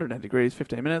oven, 108 degrees,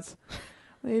 15 minutes.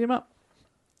 They eat him up.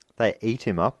 They eat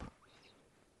him up.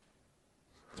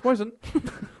 It's poison.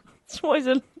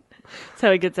 Schmoisen. That's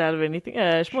how he gets out of anything.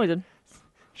 Schmoisen.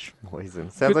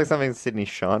 Schmoisen. Sounds like something Sydney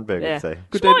Scheinberg Yeah. would say.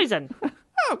 Good day. Schmoisen. Oh,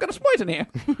 I've got a Schmoisen here.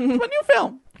 It's my new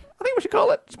film. I think we should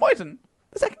call it Schmoisen.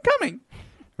 The Second Coming.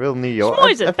 Real New York.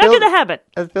 Schmoisen. It Back feels- in the habit.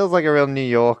 It feels like a real New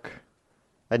York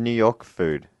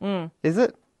food. Is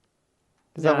it?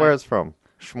 Is that No. where it's from?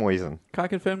 Schmoisen. Can't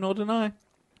confirm nor deny.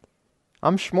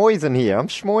 I'm Schmoisen here. I'm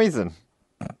Schmoisen.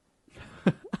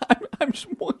 I'm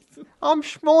Schmoisen. I'm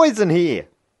Schmoisen here.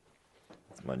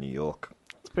 It's my New York.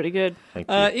 It's pretty good. Thank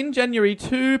you. In January,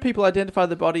 2 people identified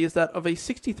the body as that of a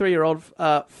 63-year-old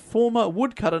former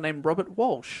woodcutter named Robert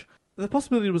Walsh. The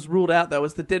possibility was ruled out, though,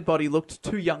 as the dead body looked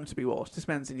too young to be Walsh. This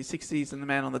man's in his 60s and the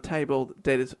man on the table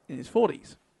dead is in his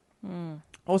 40s.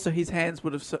 Also, his hands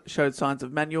would have showed signs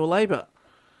of manual labour.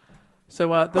 So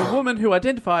the woman who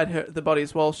identified the body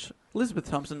as Walsh, Elizabeth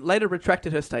Thompson, later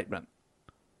retracted her statement.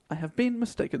 I have been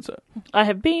mistaken, sir. I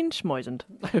have been schmoisened.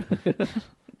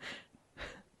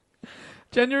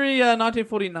 January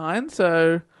 1949,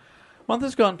 so a month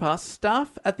has gone past.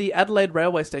 Staff at the Adelaide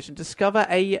railway station discover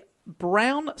a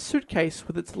brown suitcase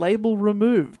with its label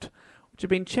removed, which had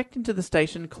been checked into the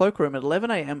station cloakroom at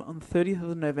 11 a.m. on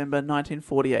 30th of November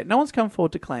 1948. No one's come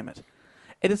forward to claim it.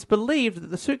 It is believed that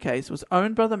the suitcase was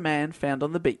owned by the man found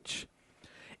on the beach.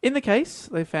 In the case,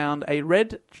 they found a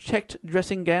red checked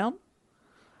dressing gown,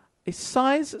 a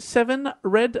size 7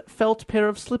 red felt pair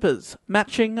of slippers,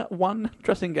 matching one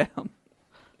dressing gown.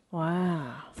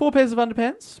 Wow. 4 pairs of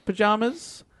underpants,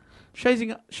 pyjamas,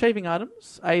 shaving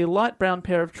items, a light brown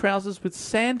pair of trousers with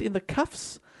sand in the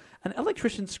cuffs, an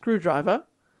electrician's screwdriver,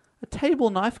 a table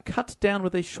knife cut down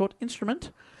with a short instrument,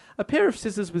 a pair of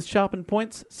scissors with sharpened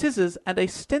points, scissors, and a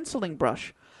stenciling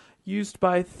brush used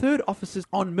by third officers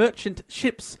on merchant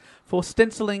ships for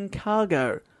stenciling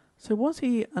cargo. So was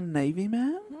he a Navy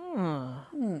man?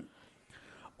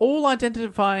 All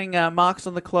identifying marks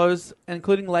on the clothes,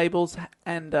 including labels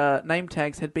and name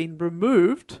tags, had been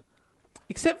removed,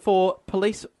 except for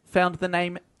police found the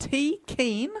name T.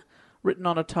 Keane written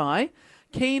on a tie,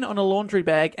 Keane on a laundry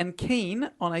bag, and Keane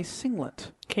on a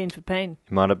singlet. Keen for pain.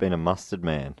 He might have been a mustard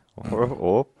man.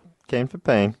 Or keen for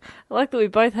pain. I like that we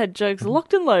both had jokes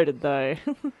locked and loaded, though.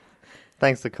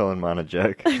 Thanks for calling mine a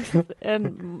joke.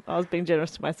 And I was being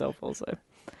generous to myself also.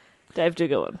 Dave, do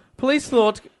go on. Police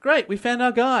thought, great, we found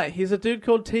our guy. He's a dude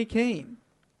called T. Keane.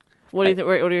 What do you think?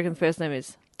 What do you reckon the first name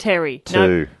is? Terry. 2.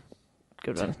 No.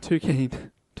 Good one. Too keen.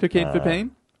 Too keen for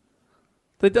pain?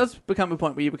 There does become a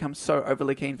point where you become so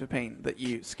overly keen for pain that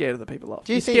you scare the people off.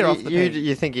 Do you scare off think the you, pain.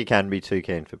 you think you can be too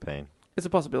keen for pain? It's a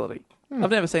possibility.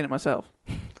 I've never seen it myself.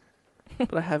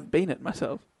 But I have been it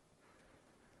myself.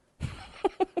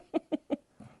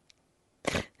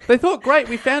 They thought, great,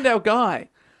 we found our guy.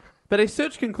 But a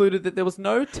search concluded that there was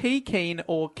no T. Keane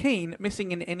or Keane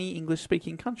missing in any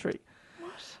English-speaking country.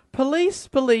 What? Police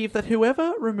believe that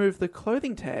whoever removed the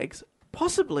clothing tags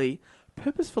possibly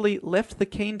purposefully left the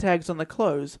Keane tags on the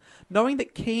clothes, knowing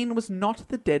that Keane was not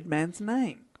the dead man's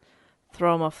name.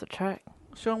 Throw him off the track.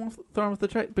 Throw him off the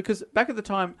track. Because back at the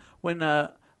time when,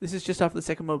 this is just after the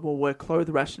Second World War, where clothes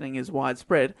rationing is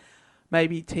widespread,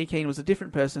 maybe T. Keane was a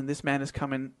different person. This man has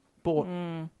come and bought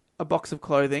a box of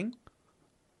clothing.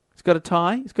 He's got a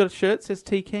tie. He's got a shirt. Says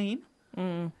T. Keane.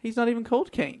 He's not even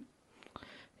called Keen.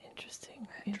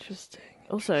 Interesting.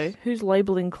 Also, who's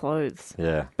labelling clothes?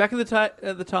 Yeah. Back in at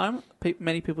the time,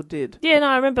 many people did. Yeah, no,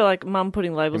 I remember like Mum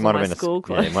putting He labels might on have my been school yeah,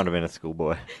 clothes. he might have been a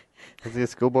schoolboy. Was he a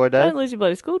schoolboy, Don't Dave? lose your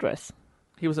bloody school dress.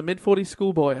 He was a mid-40s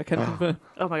schoolboy, I can confirm.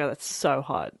 Oh my god, that's so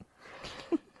hot.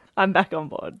 I'm back on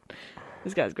board.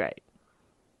 This guy's great.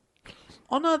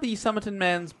 On the Somerton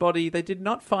man's body, they did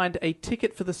not find a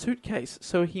ticket for the suitcase,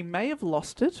 so he may have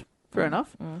lost it, fair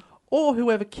enough, or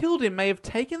whoever killed him may have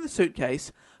taken the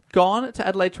suitcase, gone to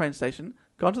Adelaide train station,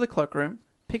 gone to the cloakroom,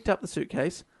 picked up the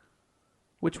suitcase,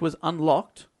 which was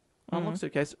unlocked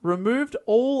suitcase, removed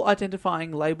all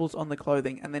identifying labels on the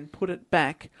clothing, and then put it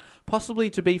back, possibly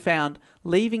to be found,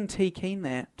 leaving T. Keen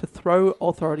there to throw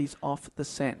authorities off the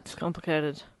scent. It's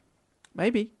complicated.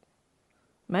 Maybe.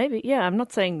 Maybe. Yeah, I'm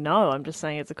not saying no. I'm just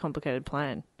saying it's a complicated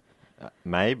plan.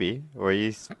 Maybe. Or are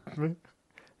you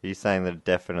saying that it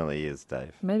definitely is,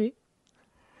 Dave? Maybe.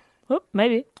 Whoop,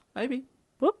 maybe. Maybe.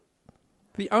 Whoop.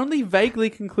 The only vaguely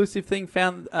conclusive thing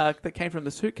found that came from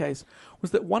the suitcase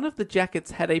was that one of the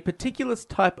jackets had a particular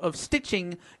type of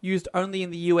stitching used only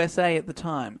in the USA at the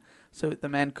time. So the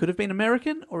man could have been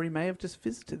American, or he may have just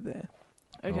visited there.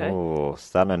 Okay. Oh,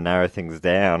 starting to narrow things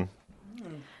down.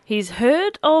 He's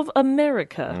heard of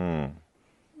America.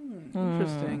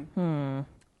 Interesting.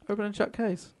 Open and shut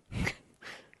case.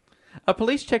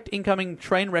 Police checked incoming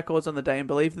train records on the day and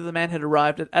believed that the man had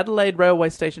arrived at Adelaide railway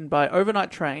station by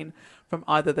overnight train from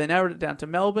either, they narrowed it down to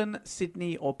Melbourne,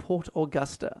 Sydney, or Port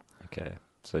Augusta. Okay,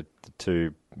 so the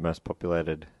two most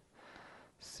populated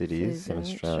cities in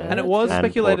Australia. And it was and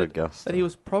speculated Port Augusta. that he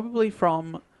was probably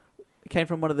came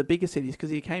from one of the bigger cities because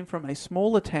he came from a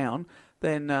smaller town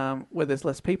than where there's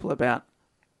less people about.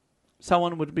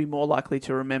 Someone would be more likely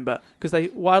to remember because they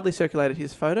widely circulated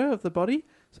his photo of the body.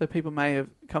 So people may have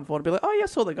come forward and be like, oh, yeah, I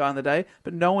saw the guy on the day.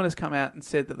 But no one has come out and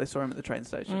said that they saw him at the train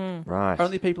station. Right.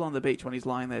 Only people on the beach when he's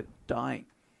lying there dying.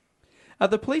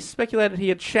 The police speculated he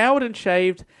had showered and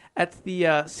shaved at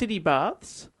the city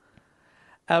baths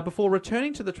before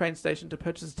returning to the train station to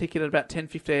purchase a ticket at about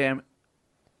 10:50 a.m.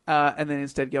 And then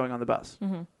instead going on the bus.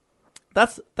 Mm-hmm.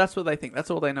 That's what they think. That's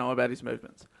all they know about his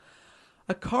movements.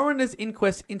 A coroner's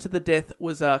inquest into the death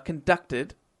was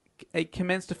conducted. It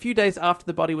commenced a few days after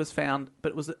the body was found, but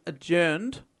it was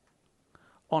adjourned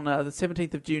on the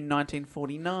 17th of June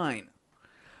 1949.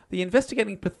 The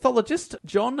investigating pathologist,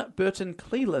 John Burton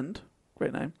Cleland,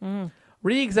 great name,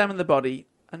 re-examined the body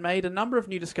and made a number of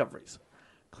new discoveries.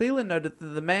 Cleland noted that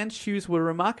the man's shoes were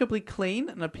remarkably clean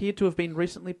and appeared to have been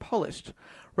recently polished,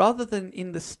 rather than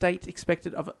in the state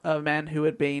expected of a man who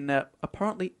had been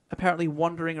apparently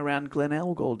wandering around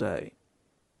Glenelg all day.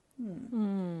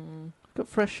 Got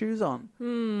fresh shoes on.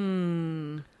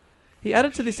 He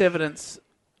added that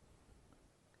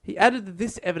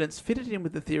this evidence fitted in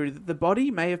with the theory that the body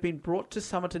may have been brought to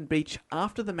Somerton Beach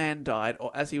after the man died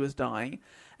or as he was dying,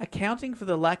 accounting for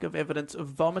the lack of evidence of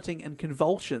vomiting and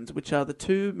convulsions, which are the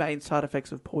two main side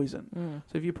effects of poison.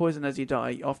 So if you poison as you die,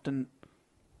 you often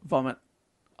vomit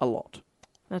a lot.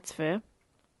 That's fair.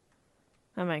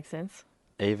 That makes sense.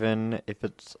 Even if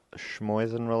it's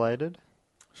schmoisen related?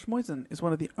 Schmoisen is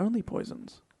one of the only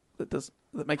poisons that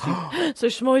makes you... So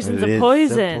schmoisen's It a is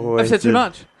poison. I've said too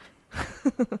much.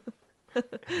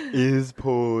 Is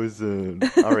poison.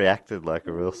 I reacted like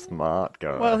a real smart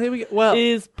guy. Well, here we go. Well,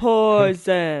 Is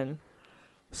poison.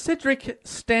 Cedric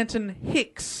Stanton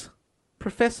Hicks,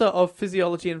 Professor of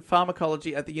Physiology and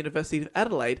Pharmacology at the University of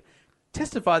Adelaide,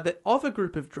 testified that of a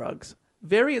group of drugs,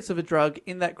 variants of a drug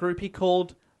in that group he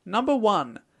called number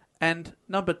 1 and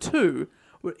number 2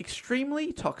 were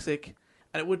extremely toxic,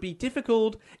 and it would be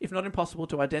difficult, if not impossible,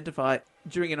 to identify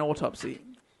during an autopsy.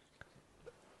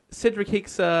 Cedric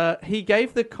Hicks, he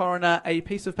gave the coroner a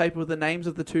piece of paper with the names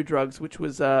of the two drugs, which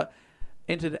was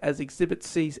entered as Exhibit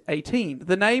C18.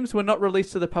 The names were not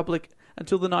released to the public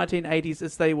until the 1980s,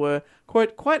 as they were,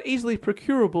 quote, quite easily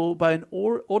procurable by an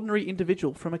ordinary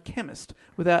individual from a chemist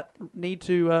without need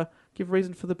to give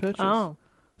reason for the purchase. Oh.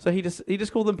 So he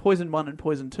just called them Poison 1 and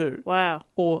Poison 2. Wow.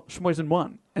 Or Schmoisen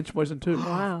 1 and Schmoisen 2.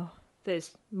 Wow.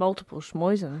 There's multiple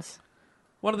schmoisens.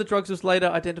 One of the drugs was later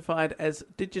identified as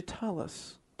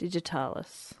digitalis.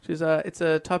 Digitalis. Which is it's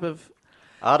a type of...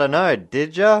 I don't know,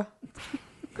 did ya?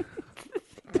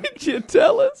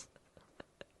 Digitalis?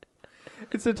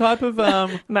 It's a type of...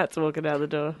 Matt's walking out the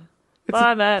door.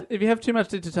 Bye, Matt. If you have too much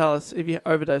digitalis, if you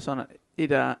overdose on it,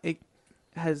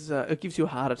 it gives you a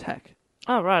heart attack.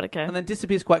 Oh, right, okay. And then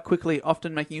disappears quite quickly,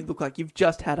 often making you look like you've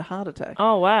just had a heart attack.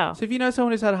 Oh, wow. So if you know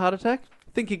someone who's had a heart attack,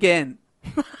 think again.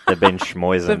 They've been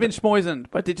schmoisened. They've been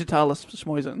schmoisened by digitalis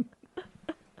schmoisen.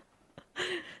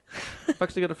 I've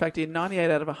actually got a fact here.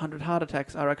 98 out of 100 heart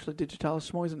attacks are actually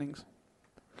digitalis schmoisenings.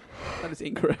 That is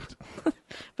incorrect.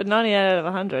 But 98 out of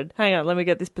 100. Hang on, let me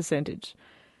get this percentage.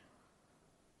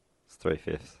 It's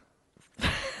 3/5.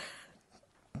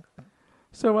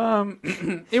 So,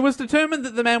 it was determined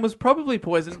that the man was probably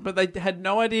poisoned, but they had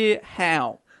no idea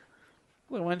how.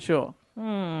 They weren't sure.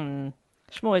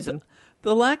 Schmoisen.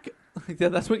 The lack... Yeah,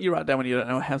 that's what you write down when you don't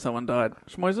know how someone died.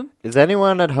 Schmoisen? Is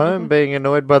anyone at home being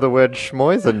annoyed by the word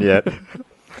schmoisen yet?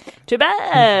 Too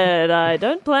bad. I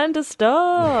don't plan to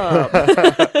stop.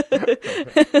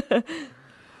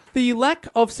 The lack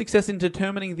of success in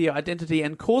determining the identity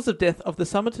and cause of death of the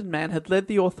Somerton man had led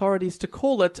the authorities to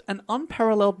call it an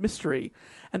unparalleled mystery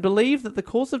and believe that the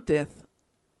cause of death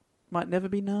might never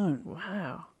be known.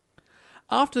 Wow.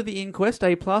 After the inquest,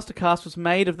 a plaster cast was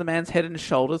made of the man's head and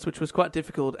shoulders, which was quite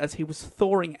difficult as he was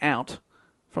thawing out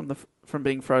from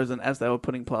being frozen as they were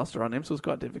putting plaster on him, so it was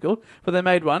quite difficult. But they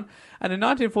made one. And in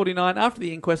 1949, after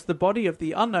the inquest, the body of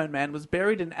the unknown man was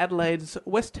buried in Adelaide's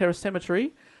West Terrace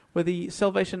Cemetery, where the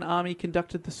Salvation Army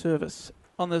conducted the service.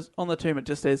 On the tomb it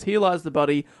just says, "Here lies the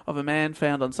body of a man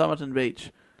found on Somerton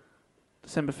Beach,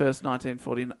 December 1st,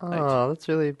 1948. Oh, that's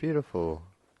really beautiful.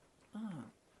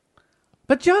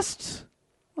 But just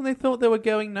when they thought they were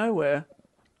going nowhere,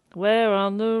 We're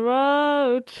on the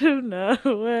road to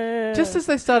nowhere. just as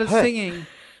they started singing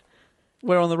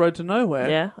We're on the Road to Nowhere,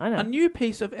 Yeah, I know. a new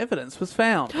piece of evidence was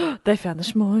found. They found the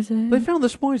schmoisen. They found the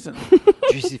schmoisen.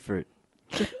 Juicy fruit.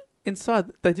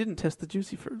 Inside, they didn't test the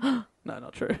juicy fruit. No,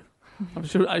 not true.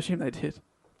 I assume they did.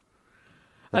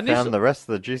 They found the rest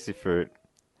of the juicy fruit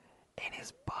in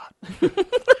his butt.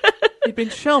 He'd been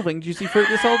shelving juicy fruit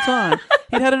this whole time.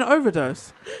 He'd had an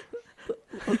overdose.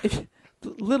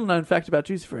 Little known fact about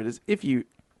juicy fruit is if you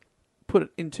put it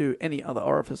into any other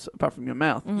orifice apart from your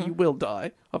mouth, you will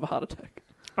die of a heart attack.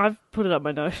 I've put it up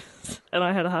my nose and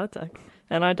I had a heart attack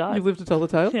and I died. You lived to tell the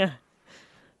tale? Yeah.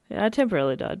 Yeah, I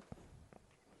temporarily died.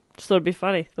 Just thought it'd be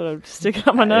funny. Thought I'd stick it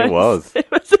up my nose. It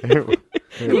was.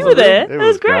 You were there. It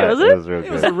was great, wasn't it? It was real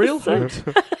It was good. a real fruit.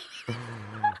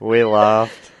 We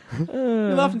laughed. We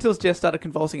laughed until Jess started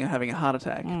convulsing and having a heart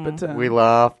attack. But We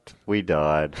laughed. We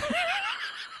died.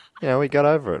 We got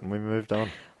over it and we moved on.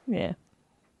 Yeah.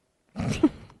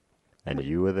 And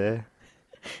you were there?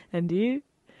 And you?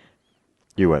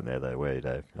 You weren't there though, were you,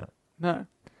 Dave? No. no,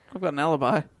 I've got an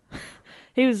alibi.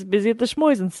 He was busy at the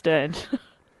schmoisen stand.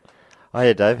 Oh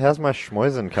yeah, Dave, how's my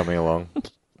schmoisen coming along?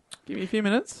 Give me a few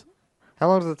minutes. How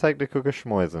long does it take to cook a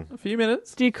schmoisen? A few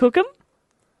minutes. Do you cook them?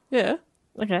 Yeah,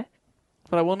 Okay.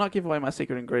 but I will not give away my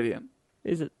secret ingredient.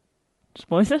 Is it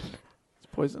schmoisen? It's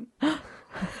poison.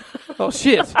 Oh,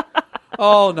 shit.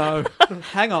 Oh, no.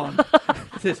 Hang on.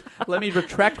 Let me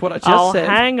retract what I just said.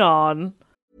 Hang on.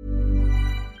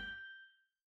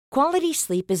 Quality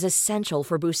sleep is essential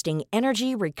for boosting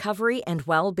energy, recovery, and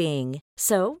well-being.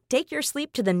 So, take your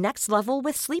sleep to the next level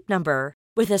with Sleep Number.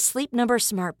 With a Sleep Number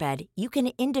smart bed, you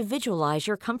can individualize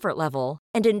your comfort level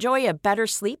and enjoy a better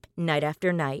sleep night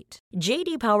after night.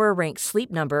 J.D. Power ranks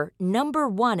Sleep Number number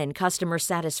 1 in customer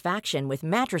satisfaction with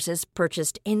mattresses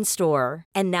purchased in-store.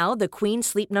 And now the Queen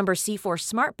Sleep Number C4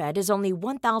 smart bed is only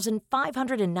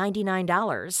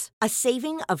 $1,599, a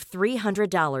saving of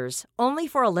 $300, only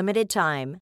for a limited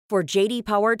time. For JD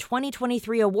Power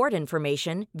 2023 award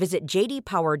information, visit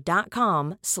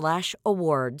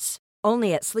jdpower.com/awards.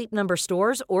 Only at Sleep Number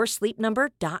stores or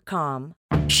sleepnumber.com.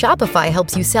 Shopify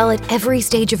helps you sell at every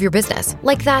stage of your business.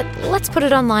 Like that, let's put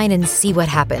it online and see what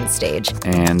happens stage.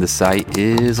 And the site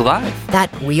is live.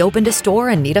 That we opened a store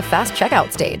and need a fast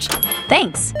checkout stage.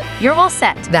 Thanks. You're all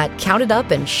set. That count it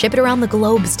up and ship it around the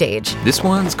globe stage. This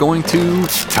one's going to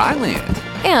Thailand.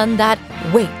 And that,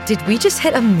 wait, did we just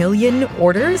hit 1 million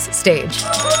orders stage?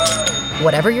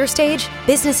 Whatever your stage,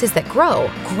 businesses that grow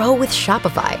with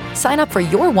Shopify. Sign up for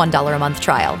your $1 a month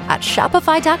trial at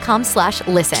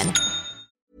shopify.com/listen.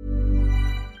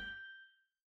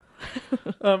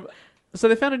 So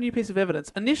they found a new piece of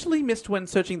evidence. Initially missed when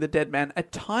searching the dead man, a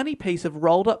tiny piece of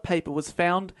rolled up paper was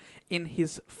found in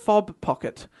his fob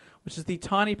pocket, which is the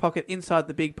tiny pocket inside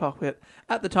the big pocket,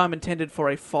 at the time intended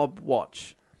for a fob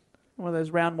watch. One of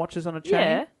those round watches on a chain.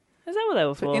 Yeah. Is that what they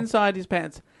were So for? inside his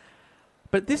pants.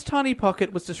 But this tiny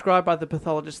pocket was described by the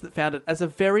pathologist that found it as a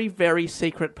very, very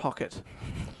secret pocket.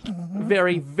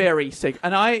 Very, very secret.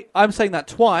 And I'm saying that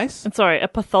twice. And sorry, a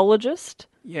pathologist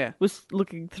Yeah. was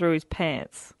looking through his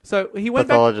pants. So he went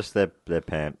Pathologists, they're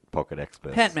pant pocket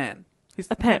experts. back... Pant-man. He's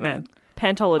A pant man.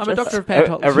 Pantologist. I'm a doctor of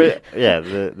pantology.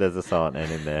 There's a silent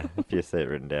N in there. If you see it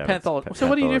written down. Panthologist. So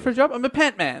what do you do for a job? I'm a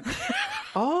pant man.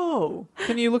 Oh.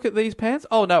 Can you look at these pants?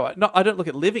 Oh, no. I don't look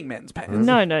at living men's pants.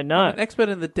 No. I'm an expert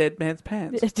in the dead man's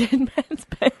pants. A dead man's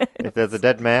pants. If there's a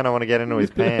dead man, I want to get into his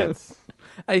pants.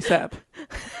 ASAP.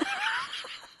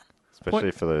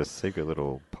 Especially for those secret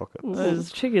little pockets. Those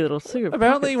tricky little cigarette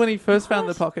Apparently, pockets. when he first found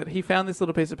the pocket, he found this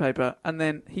little piece of paper, and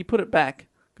then he put it back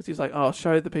because he was like, "Oh, I'll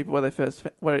show the people where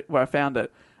I found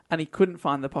it," and he couldn't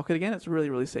find the pocket again. It's really,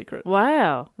 really secret.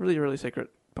 Wow. Really, really secret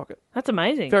pocket. That's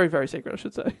amazing. Very, very secret, I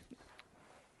should say.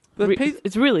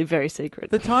 It's really very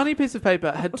secret. The tiny piece of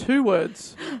paper had 2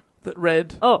 words that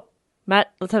read... Oh,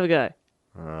 Matt, let's have a go.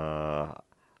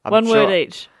 I'm One sure word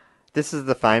each. This is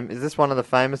Is this one of the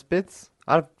famous bits?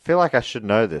 I feel like I should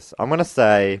know this. I'm going to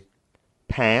say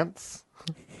pants.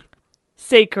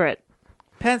 Secret.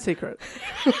 Pants secret.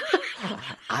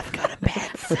 I've got a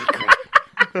pants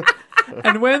secret.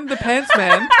 And when the pants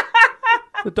man,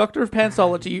 the doctor of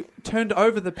pantsology, turned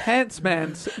over the pants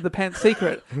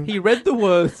secret, he read the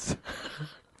words,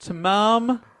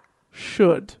 Tamam,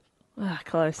 Shud.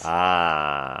 Close.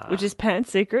 Ah. Which is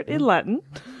pants secret in Latin.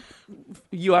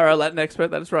 You are a Latin expert,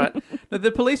 that is right. Now,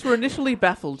 the police were initially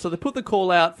baffled, so they put the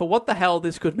call out for what the hell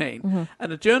this could mean. Mm-hmm.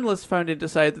 And a journalist phoned in to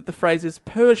say that the phrase is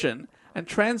Persian and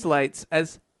translates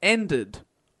as ended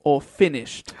or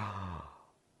finished.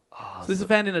 So this is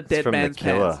found in a dead from man's The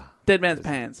Killer. pants. Dead man's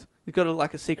pants. You've got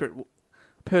a secret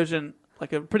Persian,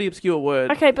 like a pretty obscure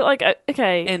word. Okay, but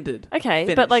okay. Ended. Okay,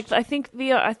 Finished. but I think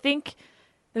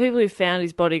the people who found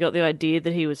his body got the idea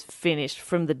that he was finished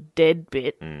from the dead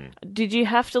bit. Did you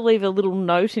have to leave a little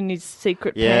note in his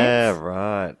secret pants? Yeah,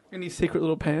 right. In his secret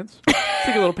little pants.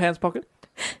 Secret little pants pocket.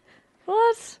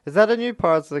 What? Is that a new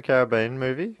Pirates of the Caribbean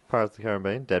movie? Pirates of the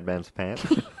Caribbean? Dead Man's Pants?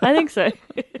 I think so.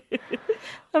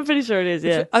 I'm pretty sure it is,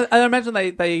 yeah. I imagine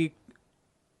they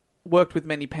worked with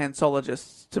many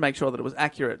pantsologists to make sure that it was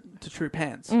accurate to true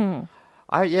pants.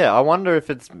 I wonder if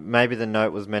it's maybe the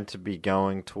note was meant to be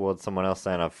going towards someone else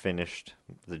saying I've finished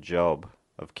the job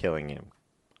of killing him,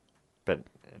 but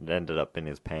it ended up in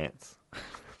his pants.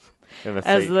 In a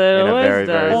As in it a always very,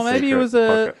 very does. Or maybe it secret was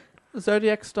a pocket.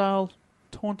 Zodiac-style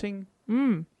taunting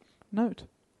note.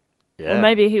 Yeah. Or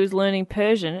maybe he was learning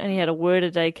Persian and he had a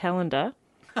word-a-day calendar.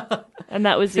 And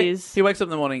that was his... He wakes up in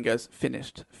the morning and goes,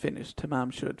 finished,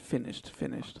 Tamam Shud, finished.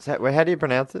 How do you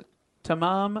pronounce it?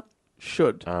 Tamam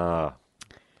Shud.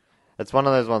 It's one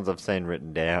of those ones I've seen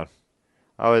written down.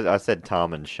 I said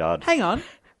Tam and Shud. Hang on.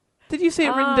 Did you see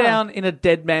it written down in a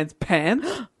dead man's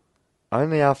pants?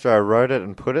 Only after I wrote it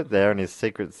and put it there in his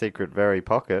secret very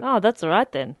pocket. Oh, that's all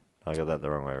right then. I got that the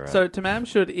wrong way around. So Tamam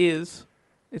Shud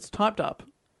it's typed up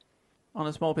on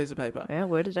a small piece of paper. Yeah,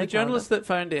 word-a-day The journalist that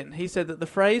phoned in, he said that the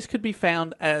phrase could be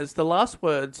found as the last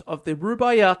words of the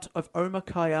Rubaiyat of Omar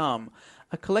Khayyam,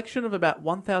 a collection of about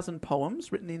 1,000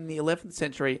 poems written in the 11th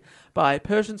century by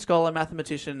Persian scholar,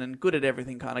 mathematician, and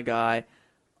good-at-everything kind of guy,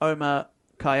 Omar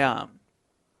Khayyam.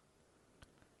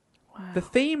 Wow. The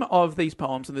theme of these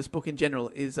poems and this book in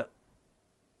general is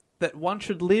that one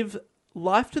should live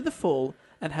life to the full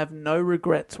and have no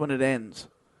regrets when it ends.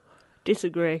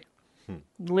 Disagree.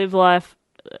 Live life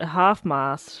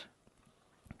half-mast.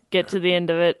 Get to the end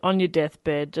of it on your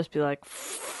deathbed. Just be like,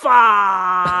 fuck!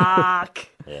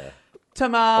 Yeah.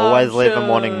 Tamam Always leave them Shud.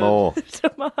 wanting more.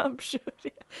 Tamam Shud.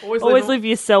 Yeah. Always leave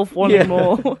yourself wanting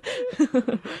more.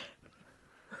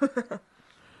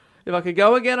 If I could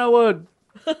go again, I would.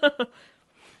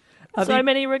 So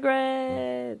many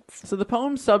regrets. So the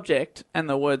poem's subject and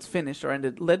the words finished or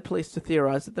ended led police to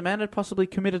theorise that the man had possibly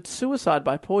committed suicide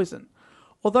by poison,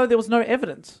 although there was no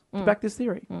evidence to back this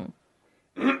theory.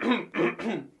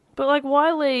 But,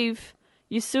 why leave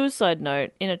your suicide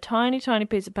note in a tiny, tiny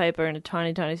piece of paper in a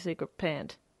tiny, tiny secret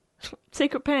pant?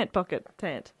 Secret pant pocket.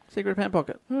 Secret pant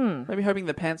pocket. Maybe hoping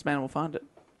the pants man will find it.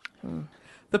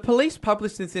 The police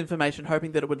published this information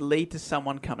hoping that it would lead to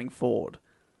someone coming forward.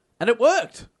 And it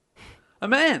worked! A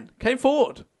man came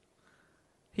forward.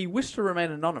 He wished to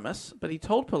remain anonymous, but he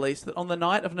told police that on the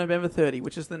night of November 30,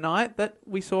 which is the night that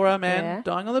we saw our man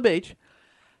dying on the beach,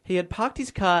 he had parked his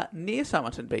car near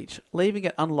Somerton Beach, leaving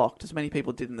it unlocked, as many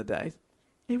people did in the day.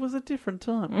 It was a different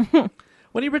time.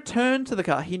 When he returned to the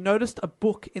car, he noticed a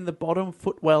book in the bottom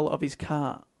footwell of his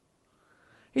car.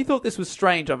 He thought this was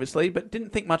strange, obviously, but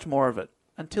didn't think much more of it,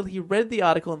 until he read the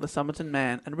article in the Somerton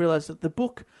Man and realised that the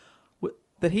book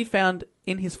that he found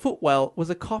in his footwell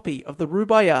was a copy of the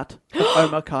Rubaiyat of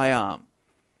Omar Khayyam.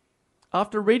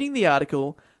 After reading the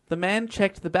article, the man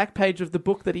checked the back page of the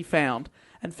book that he found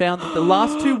and found that the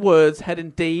last 2 words had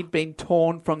indeed been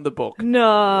torn from the book.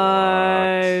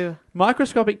 No.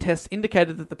 Microscopic tests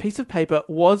indicated that the piece of paper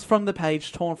was from the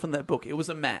page torn from that book. It was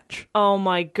a match. Oh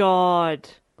my god.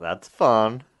 That's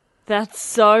fun. That's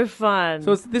so fun.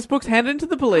 So this book's handed into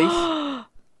the police,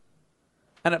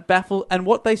 and it baffled. And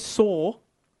what they saw,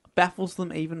 baffles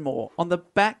them even more. On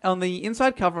the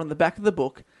inside cover on the back of the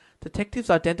book, detectives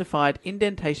identified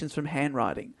indentations from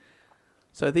handwriting.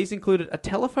 So these included a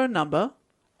telephone number,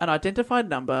 an identified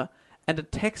number, and a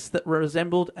text that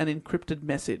resembled an encrypted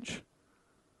message.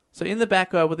 So in the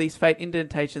back were these faint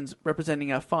indentations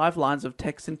representing 5 lines of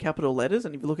text in capital letters,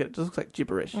 and if you look at it, it just looks like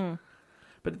gibberish.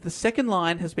 But the second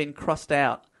line has been crossed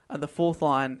out, and the fourth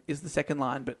line is the second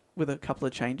line, but with a couple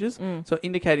of changes. So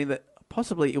indicating that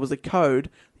possibly it was a code.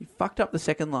 He fucked up the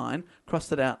second line,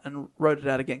 crossed it out, and wrote it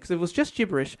out again. Because if it was just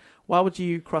gibberish, why would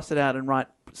you cross it out and write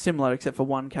similar except for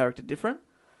one character different?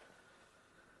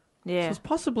 Yeah. So it's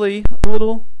possibly a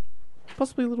little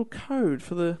code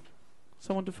for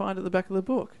someone to find at the back of the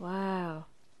book. Wow.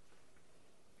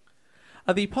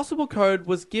 The possible code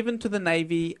was given to the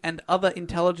Navy and other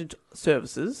intelligence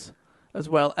services as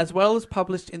well as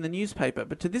published in the newspaper.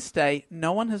 But to this day,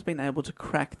 no one has been able to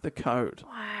crack the code.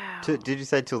 Wow. Did you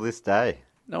say till this day?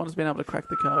 No one has been able to crack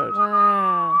the code.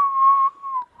 Wow.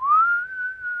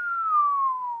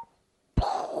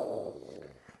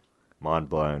 Mind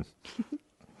blown.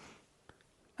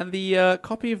 And the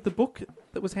copy of the book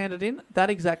that was handed in, that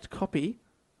exact copy,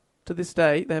 to this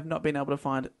day, they have not been able to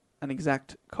find an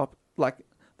exact copy, like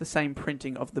the same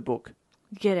printing of the book.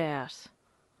 Get out.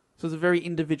 So it's a very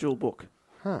individual book.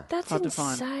 That's hard to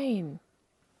find. insane.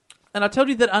 And I told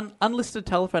you that unlisted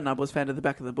telephone number was found at the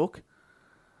back of the book,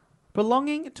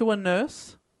 belonging to a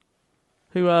nurse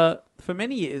who, for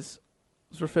many years,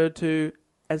 was referred to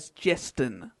as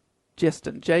Jestyn.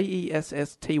 Jestyn.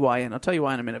 Jessstyn. I'll tell you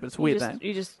why in a minute, but it's a weird name.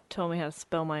 You just told me how to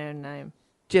spell my own name.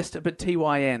 Jestyn, but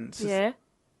Tyn. Yeah.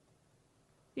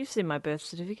 You've seen my birth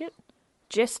certificate.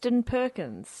 Jestyn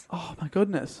Perkins. Oh, my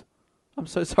goodness. I'm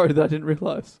so sorry that I didn't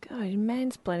realise. God, you're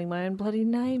mansplaining my own bloody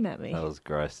name at me. That was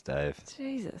gross, Dave.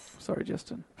 Jesus. Sorry,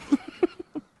 Jestyn.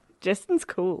 Jestyn's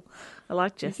cool. I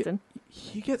like Jestyn.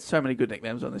 You get so many good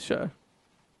nicknames on this show.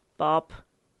 Bop.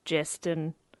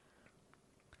 Jestyn.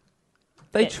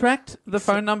 They tracked the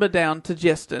phone number down to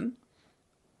Jestyn.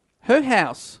 Her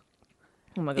house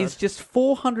is just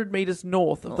 400 metres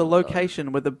north of the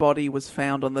location where the body was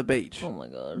found on the beach. Oh, my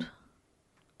God.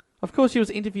 Of course, she was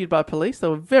interviewed by police. They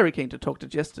were very keen to talk to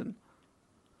Jestyn.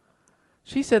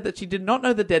 She said that she did not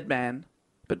know the dead man,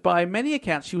 but by many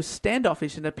accounts she was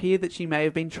standoffish and appeared that she may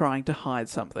have been trying to hide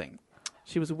something.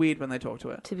 She was weird when they talked to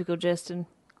her. Typical Jestyn.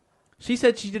 She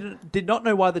said she did not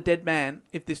know why the dead man,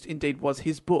 if this indeed was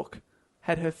his book,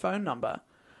 had her phone number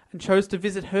and chose to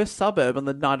visit her suburb on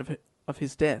the night of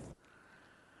his death.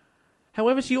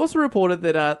 However, she also reported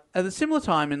that at a similar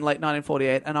time in late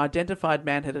 1948, an identified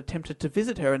man had attempted to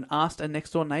visit her and asked a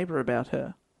next-door neighbour about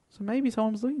her. So maybe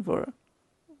someone was looking for her.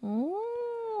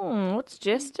 What's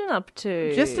Jestyn up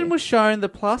to? Jestyn was shown the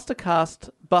plaster cast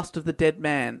bust of the dead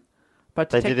man.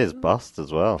 They did his bust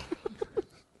as well.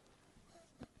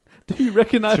 Do you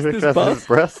recognise this bust? His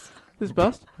breast? This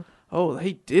bust? Oh,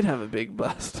 he did have a big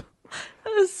bust.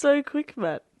 That was so quick,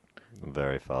 Matt.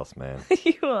 Very fast, man.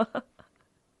 You are.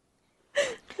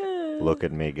 Look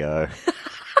at me go.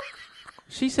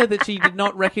 She said that she did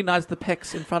not recognise the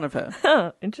pecs in front of her.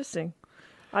 Huh, interesting.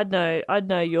 I'd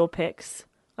know your pecs.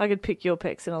 I could pick your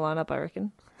pecs in a lineup, I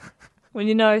reckon. When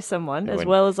you know someone, as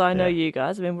well as I know you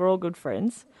guys, I mean, we're all good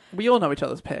friends. We all know each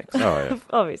other's pecs. Oh, yeah.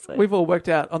 Obviously. We've all worked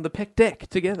out on the pec deck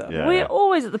together. Yeah. We're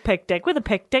always at the pec deck. We're the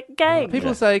pec deck gang.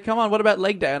 People say, come on, what about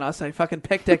leg day? And I say, fucking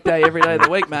pec deck day every day of the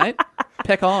week, mate.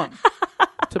 Peck on.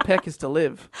 To peck is to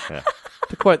live. Yeah.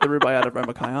 To quote the Rubaiyat of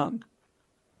Roma Khayyam.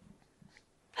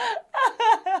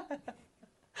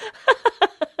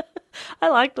 I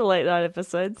like the late night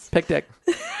episodes. Peck deck.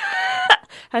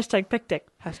 Hashtag pec deck.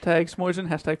 Hashtag Smoyson,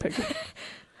 hashtag peck deck.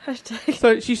 Hashtag.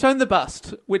 So she's shown the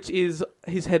bust, which is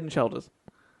his head and shoulders.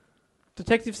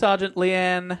 Detective Sergeant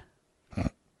Leanne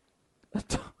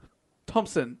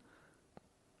Thompson.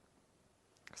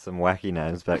 Some wacky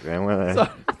names back then, weren't they? So,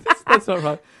 that's not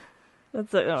right.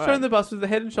 That's not right. Shown the bust with the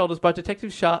head and shoulders by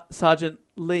Detective Sergeant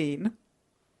Lean,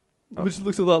 which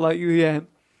looks a lot like Leanne.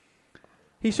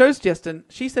 He shows Jestyn.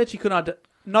 She said she could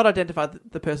not identify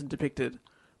the person depicted.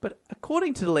 But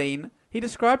according to Lean, he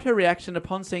described her reaction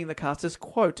upon seeing the cast as,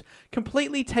 quote,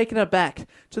 completely taken aback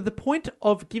to the point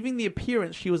of giving the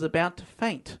appearance she was about to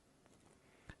faint.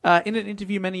 In an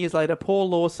interview many years later, Paul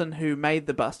Lawson, who made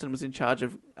the bust and was in charge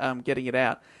of getting it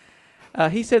out,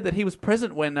 he said that he was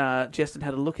present when Jestyn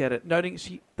had a look at it, noting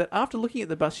that after looking at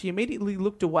the bust, she immediately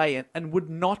looked away and would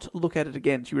not look at it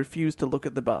again. She refused to look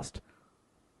at the bust.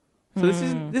 So this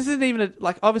isn't even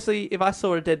obviously if I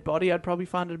saw a dead body, I'd probably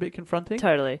find it a bit confronting.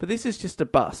 Totally. But this is just a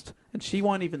bust, and she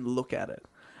won't even look at it.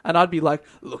 And I'd be like,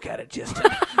 look at it, Jestyn.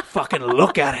 Fucking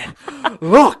look at it.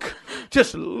 Look!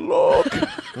 Just look!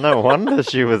 No wonder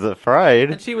she was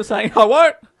afraid. And she was saying, I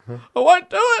won't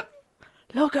do it.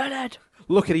 Look at it.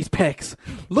 Look at his pecs.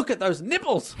 Look at those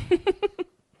nipples.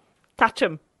 Touch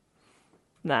him.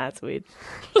 Nah, it's weird.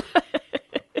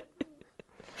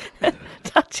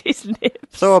 Touch his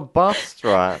nips. So a bust,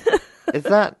 right? Is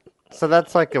that... So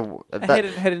that's like a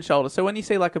head and shoulders. So when you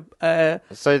see like a...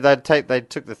 So they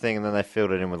took the thing and then they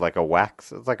filled it in with like a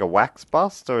wax. It's like a wax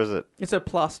bust, or is it... It's a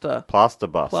plaster. Plaster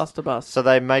bust. Plaster bust. So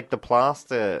they make the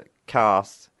plaster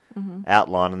cast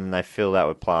outline and then they fill that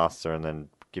with plaster and then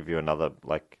give you another,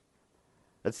 like...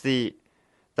 They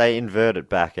invert it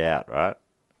back out, right?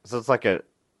 So it's like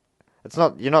it's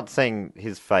not... You're not seeing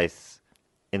his face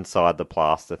inside the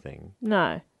plaster thing.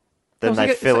 No. Then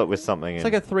they fill it with something. It's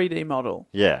like a 3D model.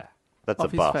 Yeah. That's a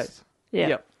of his bust. face. Yeah.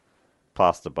 Yep.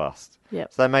 Plaster bust.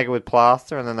 Yep. So they make it with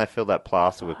plaster and then they fill that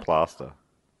plaster with plaster. Is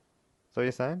that what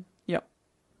you're saying? Yep.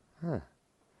 Huh.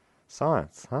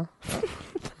 Science, huh?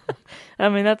 I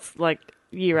mean, that's like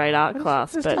year 8 art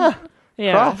class, but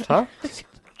yeah. Craft, huh?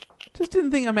 Just didn't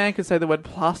think a man could say the word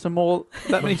plaster more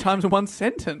that many times in one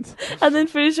sentence. And then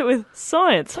finish it with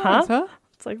science, Huh?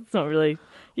 It's like, it's not really...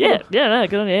 Yeah, no,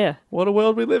 good on you. Yeah. What a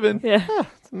world we live in. Yeah.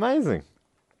 It's amazing.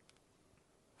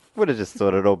 Would have just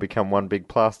thought it'd all become one big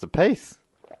plaster piece.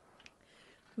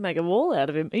 Make a wall out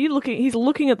of him. He's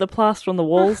looking at the plaster on the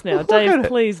walls now. Dave,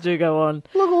 please do go on.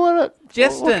 Look at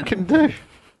what it can do.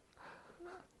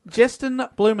 Justin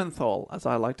Blumenthal, as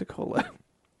I like to call her,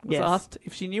 was Yes. asked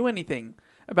if she knew anything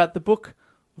about the book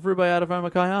of Rubaiyat of Omar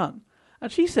Khayyam.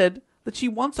 And she said that she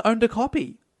once owned a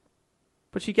copy.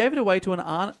 But she gave it away to an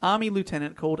army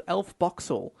lieutenant called Alf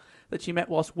Boxall that she met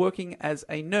whilst working as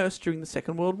a nurse during the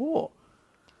Second World War.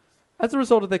 As a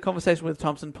result of their conversation with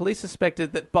Thompson, police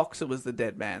suspected that Boxer was the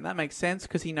dead man. That makes sense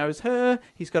because he knows her,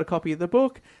 he's got a copy of the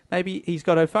book, maybe he's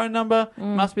got her phone number,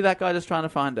 must be that guy just trying to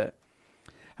find her.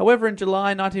 However, in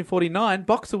July 1949,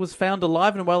 Boxer was found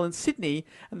alive and well in Sydney,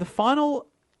 and the final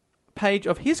page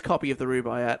of his copy of the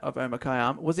Rubaiyat of Omar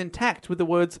Khayyam was intact with the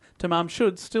words Tamam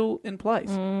Shud still in place.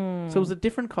 So it was a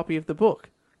different copy of the book,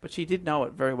 but she did know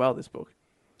it very well, this book.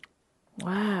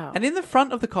 Wow. And in the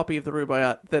front of the copy of the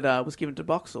Rubaiyat that was given to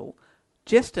Boxall,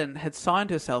 Jestin had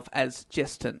signed herself as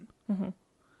Jestin,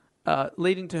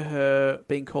 leading to her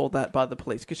being called that by the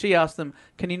police. Because she asked them,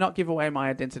 can you not give away my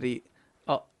identity?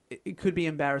 It could be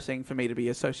embarrassing for me to be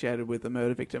associated with a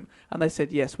murder victim. And they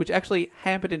said yes, which actually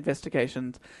hampered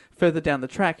investigations further down the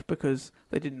track because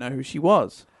they didn't know who she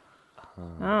was.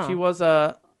 Oh. She was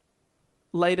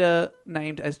later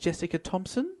named as Jessica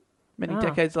Thompson, many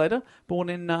decades later, born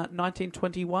in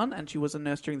 1921, and she was a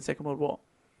nurse during the Second World War.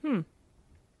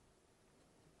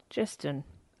 Justin.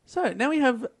 So now we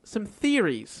have some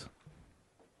theories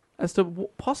as to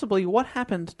possibly what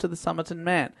happened to the Somerton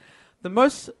man. The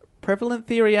most prevalent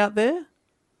theory out there,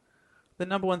 the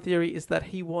number one theory, is that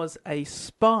he was a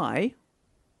spy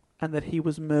and that he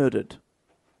was murdered.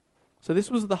 So this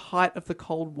was the height of the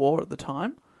Cold War at the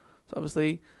time. So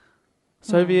obviously,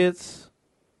 Soviets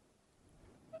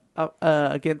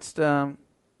against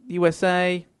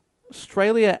USA,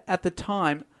 Australia at the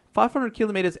time, 500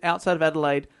 kilometres outside of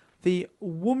Adelaide, the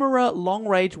Woomera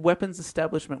long-range weapons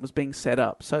establishment was being set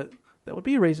up. So that would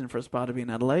be a reason for a spy to be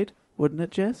in Adelaide, wouldn't it,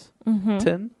 Jess?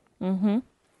 Mm-hmm.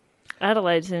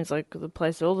 Adelaide seems like the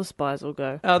place all the spies will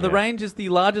go. The range is the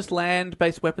largest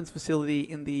land-based weapons facility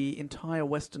in the entire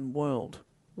Western world.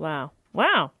 Wow.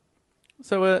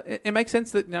 So it makes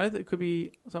sense that, there could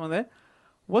be someone there.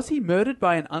 Was he murdered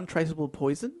by an untraceable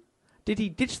poison? Did he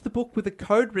ditch the book with a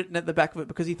code written at the back of it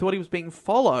because he thought he was being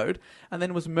followed and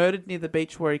then was murdered near the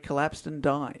beach where he collapsed and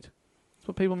died? That's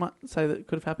what people might say that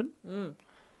could have happened.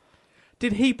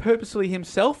 Did he purposely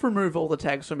himself remove all the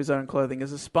tags from his own clothing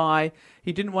as a spy?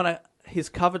 He didn't want his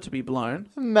cover to be blown.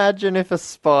 Imagine if a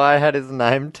spy had his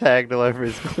name tagged all over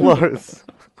his clothes.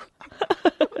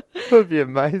 That would be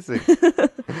amazing.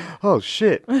 Oh,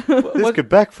 shit. This could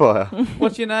backfire.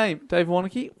 What's your name, Dave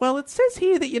Warnocky? Well, it says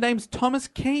here that your name's Thomas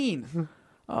Keane.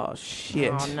 Oh,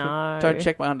 shit. Oh, no. Don't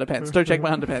check my underpants.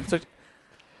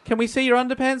 Can we see your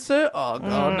underpants, sir? Oh,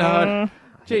 God, no.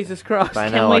 Jesus Christ. I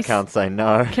know I can't say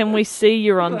no. Can we see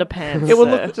your underpants? It will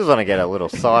sir? look. Just want to get a little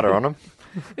cider on them.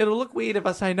 It'll look weird if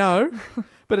I say no,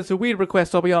 but it's a weird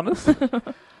request, I'll be honest.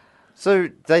 So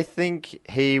they think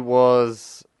he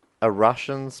was a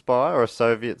Russian spy or a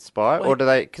Soviet spy, or do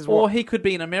they? Or he could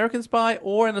be an American spy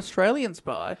or an Australian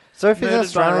spy. So if he's an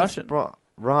murdered by a Australian Russian.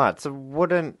 right? So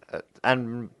wouldn't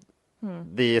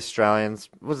the Australians,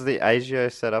 was the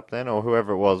ASIO set up then, or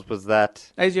whoever it was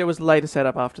that ASIO was later set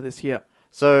up after this year.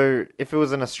 So if it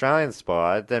was an Australian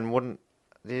spy, then wouldn't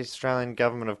the Australian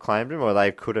government have claimed him, or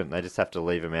they couldn't? They just have to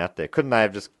leave him out there. Couldn't they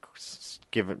have just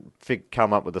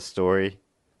come up with a story,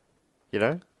 you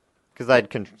know? Because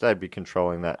they'd be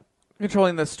controlling that.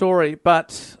 Controlling the story,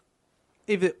 but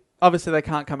obviously they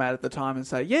can't come out at the time and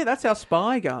say, yeah, that's our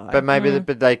spy guy. But maybe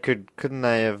couldn't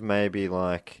they have maybe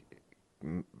like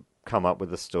come up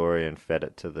with a story and fed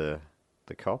it to the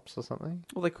cops or something?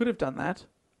 Well, they could have done that,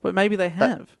 but maybe they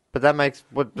have. But that makes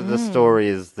the story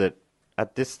is that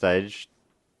at this stage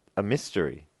a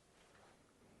mystery.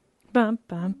 Bum,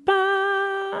 bum,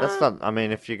 bum. That's not. I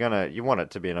mean, if you want it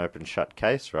to be an open shut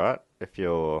case, right?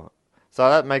 So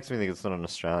that makes me think it's not an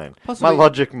Australian. Possibly. My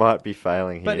logic might be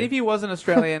failing here. But if he was an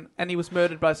Australian and he was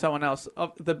murdered by someone else,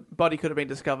 the body could have been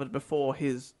discovered before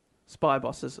his spy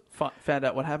bosses found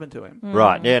out what happened to him.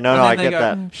 Right, yeah, no, I get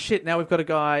that. Shit, now we've got a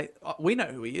guy, we know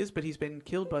who he is, but he's been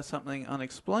killed by something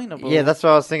unexplainable. Yeah, that's what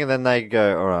I was thinking. Then they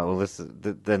go, all right, well,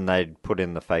 then they'd put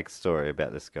in the fake story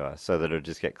about this guy so that it would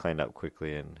just get cleaned up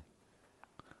quickly. And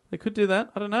they could do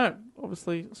that. I don't know.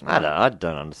 Obviously, I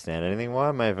don't understand anything. Why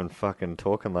am I even fucking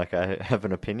talking like I have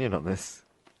an opinion on this?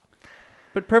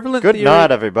 But prevalent Good theory...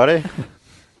 night, everybody.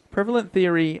 Prevalent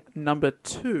theory number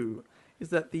 2 is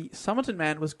that the Somerton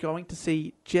man was going to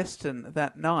see Jeston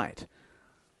that night.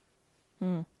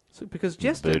 So, because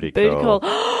Jeston... Booty call.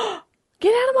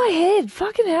 Get out of my head.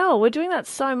 Fucking hell. We're doing that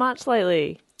so much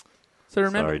lately. So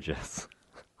remember... Sorry, Jess.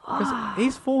 Because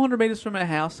he's 400 metres from her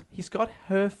house. He's got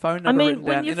her phone number written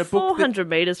down in a book. When you're 400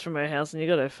 metres from her house and you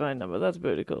got her phone number, that's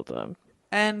booty call time.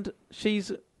 And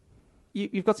she's...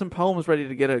 You've got some poems ready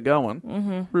to get her going.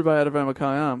 Rubaiyat of Omar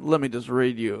Khayyam. Let me just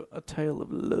read you a tale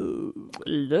of love.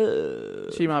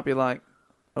 Love. She might be like,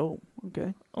 oh,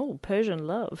 okay. Oh, Persian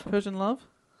love. Persian love?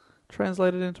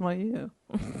 Translated into my ear.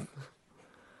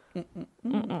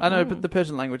 I know, but the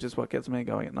Persian language is what gets me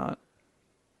going at night.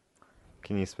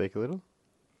 Can you speak a little?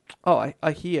 Oh,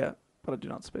 I hear, but I do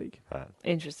not speak. Right.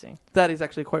 Interesting. That is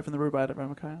actually a quote from the Rubaiyat of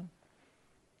Omar Khayyam.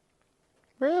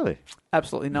 Really?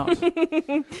 Absolutely not.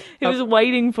 He was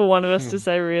waiting for one of us to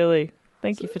say really.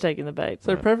 Thank you for taking the bait.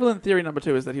 So prevalent theory number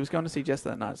 2 is that he was going to see Jess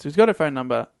that night. So he's got her phone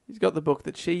number, he's got the book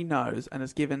that she knows and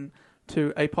has given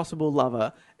to a possible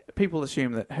lover. People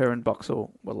assume that her and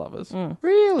Boxall were lovers.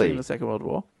 Really? In the Second World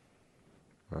War.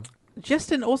 Huh?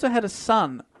 Jeston also had a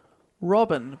son,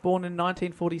 Robin, born in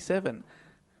 1947.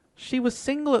 She was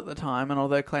single at the time, and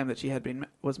although claimed that she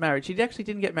was married, she actually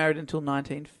didn't get married until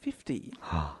 1950.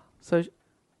 So,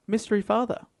 mystery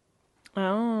father.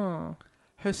 Oh.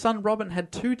 Her son Robin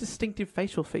had 2 distinctive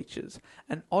facial features,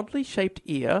 an oddly shaped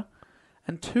ear,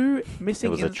 and 2 missing...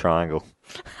 It was a triangle.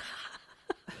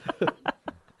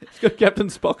 It's got Captain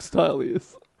Spock style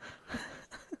ears.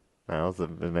 No, it was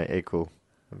an equal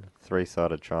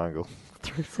 3-sided triangle.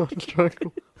 3-sided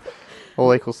triangle.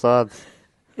 All equal sides.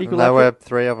 There were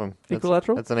 3 of them.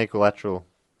 Equilateral? It's an equilateral.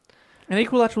 An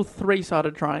equilateral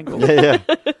 3-sided triangle. Yeah.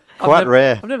 Quite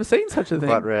rare. I've never seen such a thing.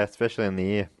 Quite rare, especially in the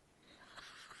ear.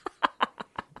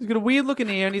 He's got a weird looking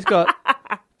ear and he's got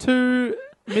 2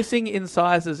 missing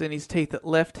incisors in his teeth that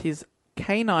left his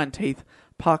canine teeth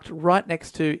parked right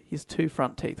next to his 2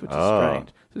 front teeth, which is strange.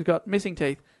 So he's got missing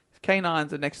teeth. His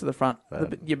canines are next to the front,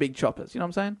 your big choppers. You know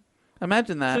what I'm saying?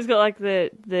 Imagine that. So he's got like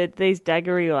these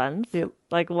daggery ones,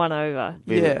 like one over.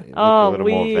 Yeah. Look a little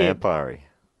more weird. vampire-y.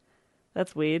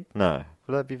 That's weird. No.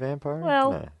 Would that be vampire?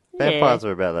 Well, no. Vampires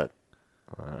are about that.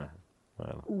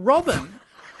 Whatever. Robin.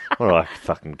 What do I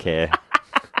fucking care?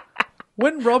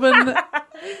 When Robin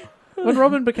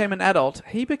became an adult,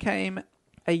 he became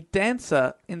a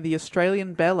dancer in the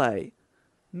Australian ballet,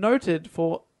 noted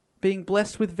for being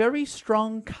blessed with very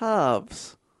strong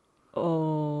calves.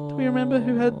 Oh. Do we remember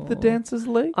who had the dancer's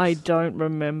legs? I don't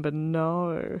remember,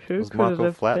 no. Who was could Michael it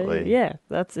have Flatley. been? Yeah,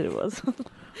 that's it was.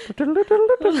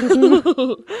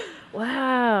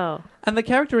 Wow. And the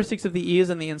characteristics of the ears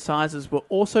and the incisors were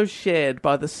also shared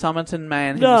by the Somerton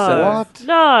man No. himself. What?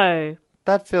 No.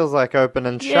 That feels like open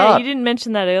and Yeah, shut. you didn't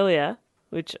mention that earlier,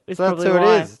 which is So that's probably who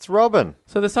why. it is. It's Robin.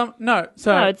 So there's some... No,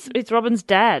 so... No, it's Robin's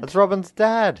dad. It's Robin's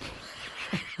dad.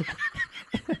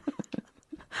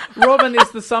 Robin is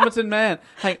the Somerton man.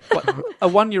 Hey, what, a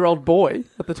 1-year-old boy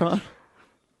at the time.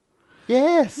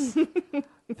 Yes.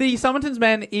 The Somerton's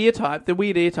man ear type, the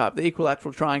weird ear type, the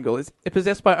equilateral triangle, is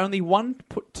possessed by only 1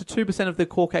 to 2% of the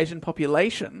Caucasian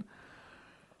population.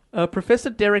 Professor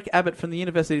Derek Abbott from the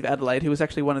University of Adelaide, who was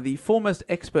actually one of the foremost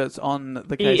experts on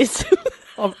the case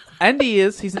and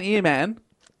ears, he's an ear man.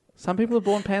 Some people are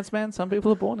born pants man, some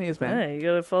people are born ears man. Hey, you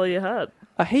got to follow your heart.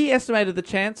 He estimated the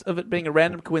chance of it being a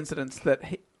random coincidence that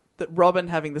Robin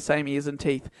having the same ears and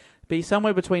teeth be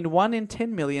somewhere between 1 in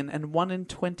 10 million and 1 in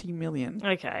 20 million.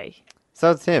 Okay.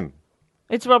 So it's him.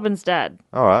 It's Robin's dad.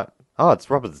 All right. Oh, it's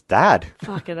Robin's dad.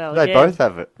 Fucking hell. They again. both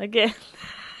have it. Again.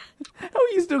 How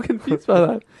are you still confused by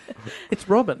that? It's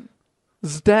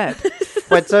Robin's dad.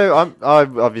 Wait, so I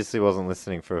obviously wasn't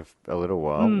listening for a little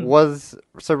while.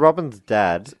 So Robin's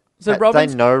dad? So they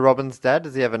know Robin's dad.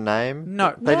 Does he have a name?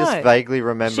 No. They just vaguely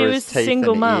remember She his was teeth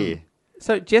single and mum. ear.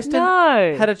 So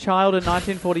Jeston had a child in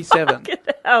 1947.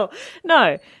 Hell,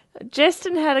 no.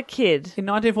 Jeston had a kid. In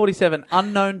 1947,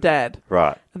 unknown dad.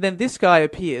 Right. And then this guy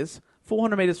appears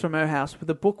 400 metres from her house with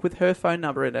a book with her phone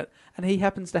number in it, and he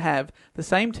happens to have the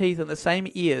same teeth and the same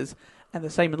ears and the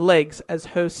same legs as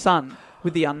her son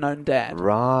with the unknown dad.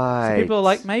 Right. So people are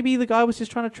like, maybe the guy was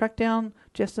just trying to track down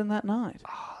Jeston that night.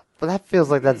 But that feels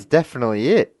like that's definitely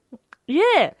it.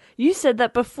 Yeah, you said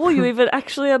that before you even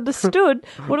actually understood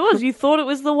what it was. You thought it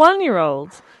was the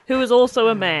 1-year-old, who was also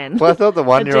a man. Well, I thought the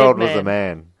 1-year-old was dead a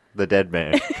man. The dead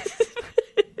man.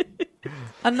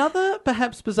 Another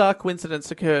perhaps bizarre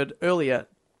coincidence occurred earlier,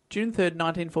 June 3rd,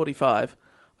 1945.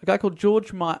 A guy called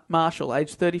George Marshall,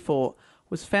 aged 34,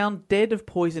 was found dead of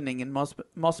poisoning in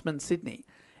Mosman, Sydney.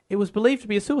 It was believed to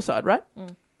be a suicide, right?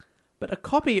 But a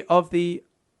copy of the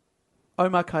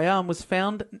Omar Khayyam was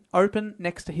found open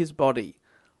next to his body.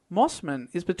 Mosman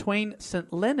is between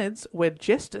St Leonard's, where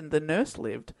Jeston, the nurse,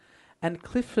 lived, and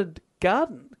Clifton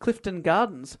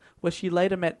Gardens, where she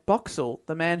later met Boxall,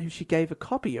 the man who she gave a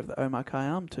copy of the Omar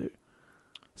Khayyam to.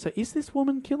 So is this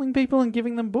woman killing people and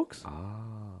giving them books?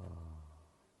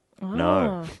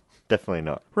 No, definitely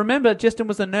not. Remember, Jeston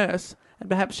was a nurse, and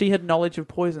perhaps she had knowledge of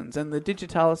poisons and the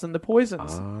digitalis and the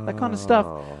poisons, that kind of stuff.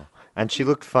 And she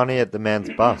looked funny at the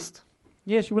man's bust.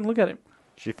 Yeah, she wouldn't look at him.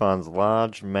 She finds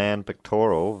large man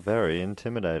pectoral very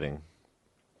intimidating.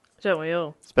 Don't we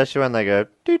all? Especially when they go...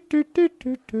 Do, do, do,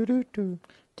 do, do, do, do.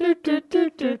 Do, do, do,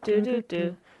 do, do, do,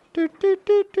 do.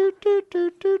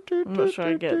 I'm not sure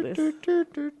I get this. Do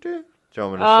you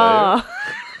want me to show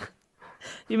you?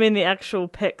 You mean the actual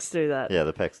pecs do that? Yeah,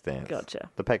 the Pecs dance.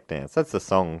 Gotcha. The Peck dance. That's the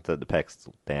song that the Pecs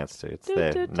dance to. It's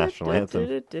their national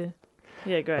anthem.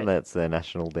 Yeah, great. And that's their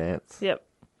national dance. Yep.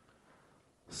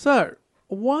 So,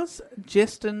 was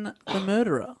Jeston the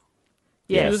murderer?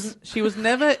 Yes. She was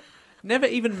never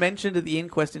even mentioned at the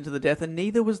inquest into the death, and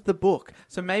neither was the book.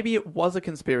 So maybe it was a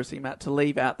conspiracy, Matt, to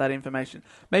leave out that information.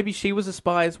 Maybe she was a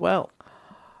spy as well.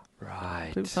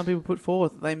 Right. Some people put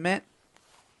forward that they met.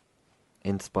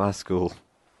 In spy school.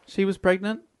 She was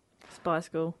pregnant. Spy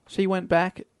school. She went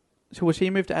back. She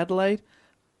moved to Adelaide.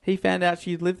 He found out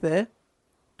she lived there.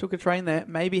 Took a train there.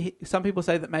 Maybe some people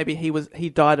say that maybe he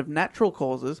died of natural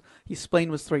causes. His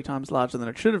spleen was 3 times larger than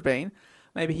it should have been.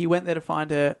 Maybe he went there to find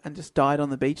her and just died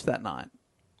on the beach that night.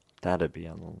 That'd be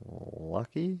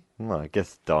unlucky. Well, I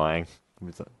guess dying.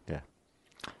 Yeah.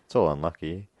 It's all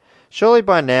unlucky. Surely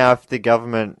by now, if the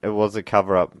government, it was a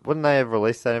cover-up, wouldn't they have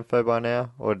released that info by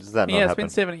now? Or does that not happen? Yeah, it's been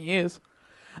 70 years.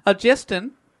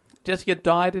 Jessica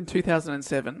died in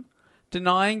 2007,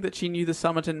 denying that she knew the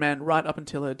Somerton man right up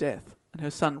until her death. And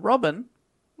her son, Robin,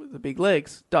 with the big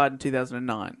legs, died in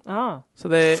 2009. Oh. So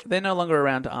they're no longer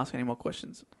around to ask any more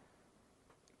questions.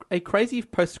 A crazy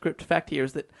postscript fact here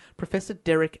is that Professor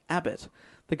Derek Abbott,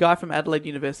 the guy from Adelaide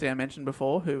University I mentioned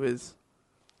before, who is...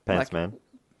 Pants man.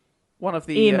 One of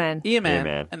the... Earman.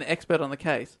 Earman, and the expert on the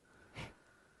case.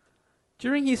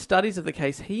 During his studies of the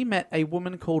case, he met a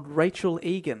woman called Rachel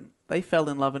Egan. They fell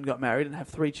in love and got married and have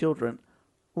 3 children.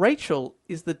 Rachel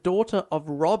is the daughter of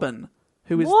Robin,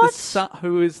 who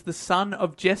is the son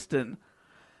of Jeston,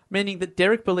 meaning that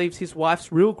Derek believes his wife's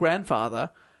real grandfather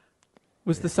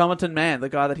was the Somerton man, the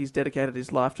guy that he's dedicated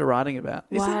his life to writing about.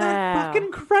 Wow. Isn't that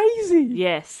fucking crazy?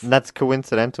 Yes. And that's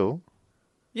coincidental.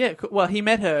 Yeah, well, he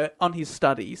met her on his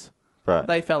studies. Right.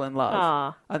 They fell in love.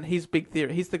 Ah. And his big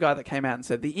theory, he's the guy that came out and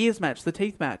said, the ears match, the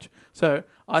teeth match. So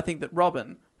I think that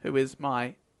Robin, who is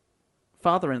my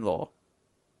father-in-law,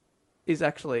 is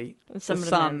actually the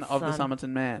son of the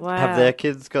Somerton man. Wow. Have their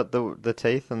kids got the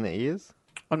teeth and the ears?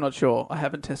 I'm not sure. I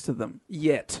haven't tested them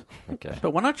yet. Okay.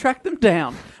 But when I track them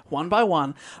down, one by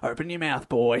one, open your mouth,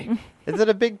 boy. Is it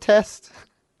a big test?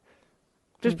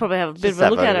 Just probably have a bit Just of a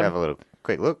look at have him. a little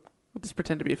quick look. I'll just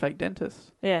pretend to be a fake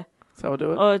dentist. Yeah. So I'll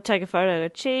do it. Or take a photo.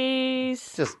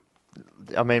 Cheese. Just,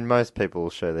 I mean, most people will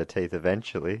show their teeth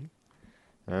eventually.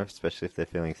 You know, especially if they're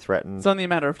feeling threatened. It's only a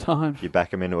matter of time. You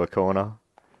back them into a corner.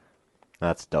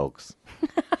 That's dogs.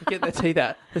 Get their teeth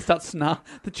out. They start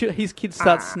his kids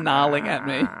start snarling at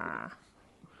me.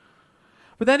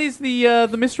 But that is the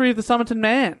mystery of the Somerton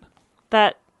man.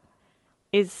 That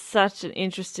is such an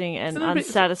interesting and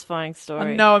unsatisfying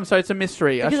story. No, I'm sorry, it's a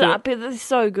mystery. Because it's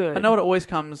so good. I know it always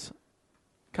comes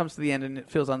to the end and it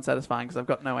feels unsatisfying because I've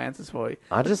got no answers for you.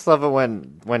 I just love it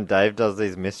when Dave does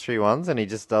these mystery ones and he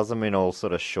just does them in all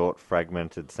sort of short,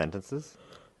 fragmented sentences.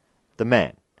 The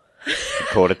man. He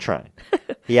caught a train.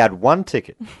 He had one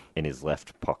ticket in his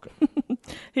left pocket.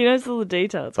 He knows all the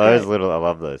details. Those Great. little, I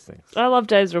love those things. I love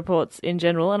Dave's reports in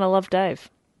general, and I love Dave.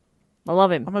 I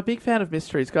love him. I'm a big fan of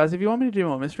mysteries, guys. If you want me to do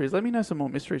more mysteries, let me know some more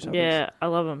mystery topics. Yeah, I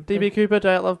love him. DB Cooper,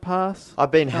 Don't Love Pass.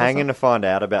 I've been hanging to find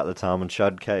out about the Tamam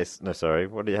Shud case. No, sorry.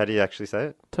 How do you actually say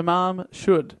it? Tamam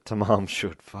Shud. Tamam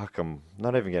Shud. Fuck, I'm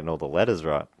not even getting all the letters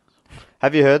right.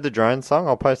 Have you heard the drone song?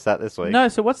 I'll post that this week. No,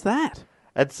 so what's that?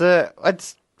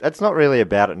 It's not really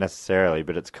about it necessarily,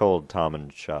 but it's called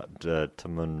Tamam Shud.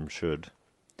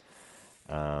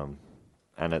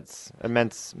 And it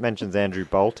mentions Andrew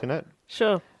Bolt in it.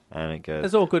 Sure. And it goes...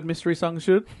 As all good mystery songs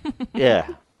should. Yeah.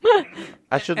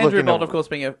 I should Andrew look Bolt, of course,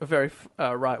 being a very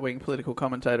right-wing political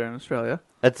commentator in Australia.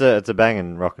 It's a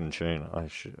banging rockin' tune. I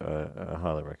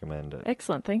highly recommend it.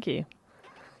 Excellent, thank you.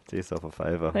 Do yourself a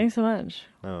favour. Thanks so much.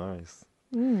 No worries.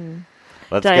 Dave.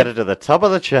 Let's get it to the top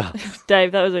of the chart.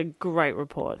 Dave, that was a great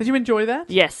report. Did you enjoy that?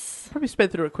 Yes. Probably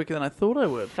sped through it quicker than I thought I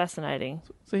would. Fascinating.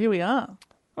 So here we are.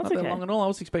 That's Not okay. that long at all. I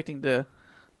was expecting to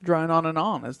drone on and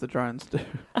on, as the drones do.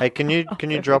 Hey, can you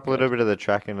drop a little bit of the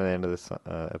track into the end of this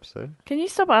episode? Can you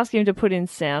stop asking him to put in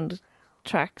sound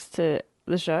tracks to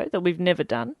the show that we've never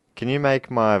done? Can you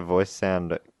make my voice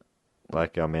sound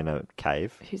like I'm in a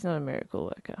cave? He's not a miracle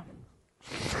worker.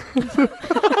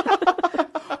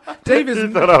 Dave is...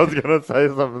 You thought I was going to say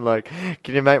something like,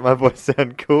 can you make my voice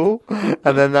sound cool?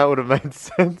 And then that would have made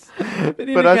sense.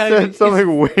 But I said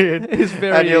something weird. It's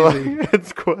very and you're easy. like,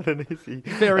 it's quite an easy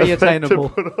Very effect to attainable.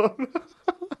 put on.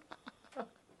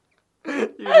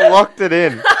 You locked it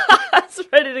in. I was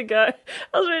ready to go.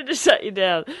 I was ready to shut you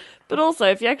down. But also,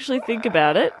 if you actually think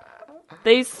about it,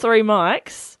 these three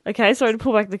mics, okay, sorry to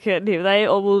pull back the curtain here, they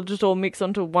all will just all mix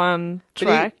onto one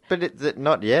track. But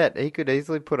not yet. He could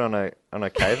easily put on a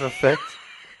cave effect.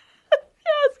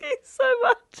 You're asking so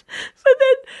much.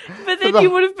 But then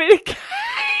you would have been a cave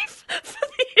for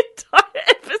the entire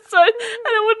episode, and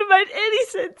it wouldn't have made any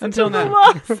sense until the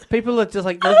last. People are just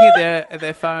like looking at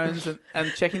their phones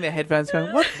and checking their headphones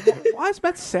going, what? Why does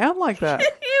Matt sound like that? You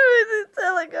would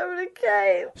sound like I'm in a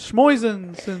cave.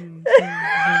 Schmoisens and...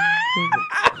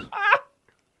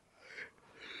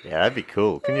 Yeah, that'd be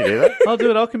cool. Can you do that? I'll do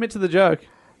it. I'll commit to the joke.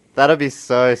 That'd be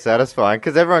so satisfying,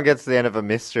 because everyone gets to the end of a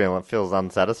mystery and feels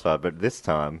unsatisfied, but this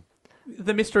time...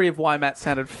 The mystery of why Matt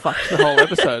sounded fucked the whole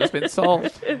episode has been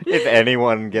solved. If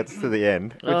anyone gets to the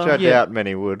end, which I doubt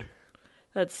many would.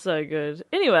 That's so good.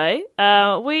 Anyway,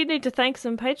 we need to thank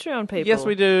some Patreon people. Yes,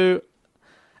 we do.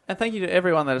 And thank you to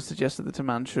everyone that has suggested the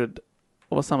Tamam Shud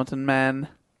or Somerton Man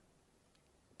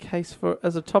case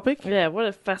as a topic. Yeah, what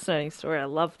a fascinating story. I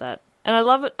love that. And I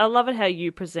love it how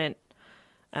you present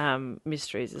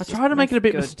mysteries. I try to make it a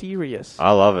bit mysterious.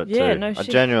 I love it Yeah, too. no I shit.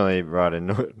 genuinely right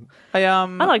into it. I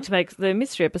like to make the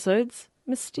mystery episodes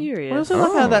mysterious. I also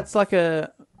like how that's like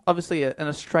obviously an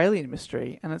Australian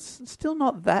mystery, and it's still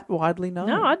not that widely known.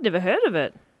 No, I'd never heard of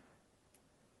it.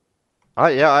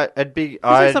 It'd be...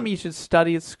 This is something you should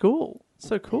study at school. It's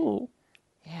so cool.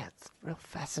 Yeah, it's real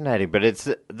fascinating, but it's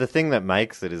the thing that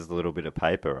makes it is the little bit of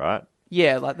paper, right?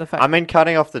 Yeah, like the fact... I mean,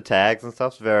 cutting off the tags and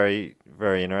stuff's very,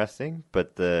 very interesting,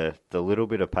 but the little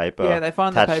bit of paper Yeah, they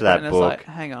find the attached paper to that and it's book, like,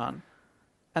 hang on.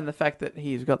 And the fact that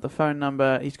he's got the phone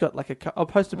number, he's got like I'll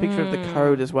post a picture of the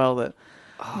code as well that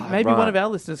maybe one of our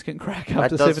listeners can crack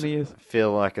after that does 70 years.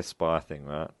 feel like a spy thing,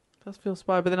 right? It does feel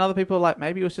spy, but then other people are like,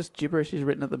 maybe it was just gibberish he's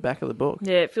written at the back of the book.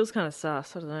 Yeah, it feels kind of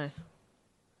sus. I don't know.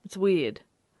 It's weird.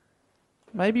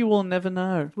 Maybe we'll never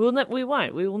know. We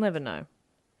won't. We will never know.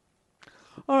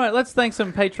 All right, let's thank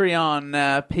some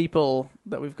Patreon people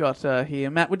that we've got here.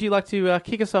 Matt, would you like to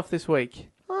kick us off this week?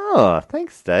 Oh,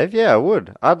 thanks, Dave. Yeah, I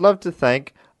would. I'd love to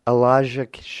thank Elijah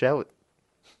Shelley.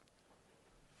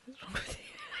 Do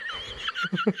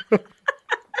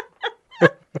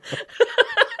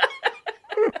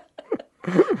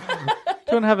you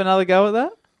want to have another go at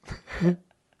that?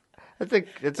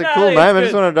 It's a cool name. I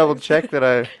just want to double check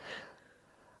that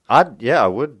I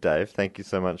would, Dave. Thank you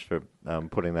so much for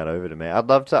putting that over to me. I'd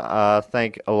love to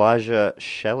thank Elijah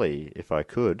Shelley if I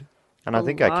could, and I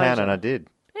think I can, and I did.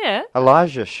 Yeah.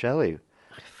 Elijah Shelley.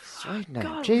 Sweet name.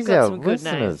 God, Jeez, we've got our some good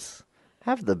listeners names.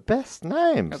 have the best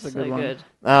names. That's a So good one. good.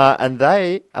 And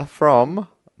they are from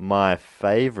my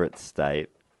favourite state,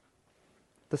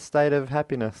 the state of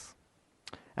happiness,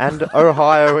 and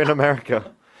Ohio in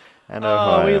America. And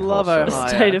Ohio. we love also. Ohio.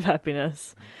 State of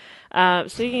happiness.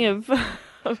 Speaking of...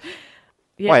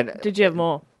 yeah, Wait, did you have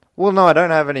more? Well, no, I don't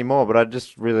have any more, but I'd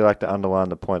just really like to underline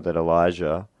the point that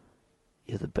Elijah,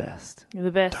 you're the best. You're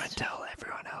the best. Don't tell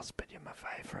everyone else, but you're my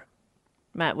favourite.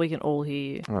 Matt, we can all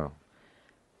hear you. Oh.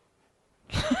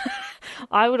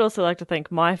 I would also like to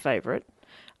thank my favourite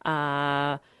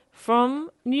from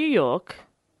New York,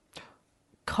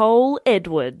 Cole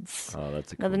Edwards. Oh,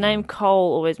 that's a Now, cool the name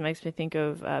Cole always makes me think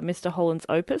of Mr. Holland's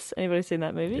Opus. Anybody seen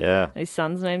that movie? Yeah. And his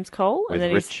son's name's Cole. With and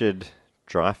then Richard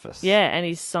Dreyfuss. Yeah, and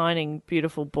he's signing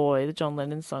Beautiful Boy, the John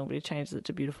Lennon song, but he changes it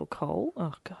to Beautiful Cole.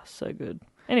 Oh, gosh, so good.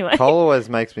 Anyway. Cole always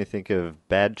makes me think of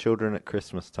Bad Children at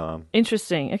Christmas time.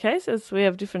 Interesting. Okay, so we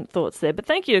have different thoughts there. But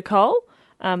thank you to Cole.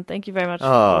 Thank you very much.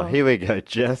 Oh, here we go,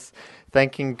 Jess.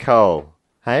 Thanking Cole.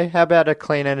 Hey, how about a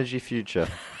clean energy future?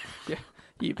 Yeah,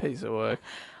 you piece of work.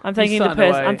 I'm thanking the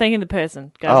person. I'm thanking the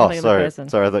person. Guys, I'm Oh, thanking sorry. the person.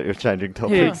 Sorry, I thought you were changing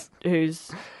topics.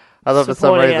 Who's I thought for some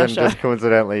supporting our reason, show. just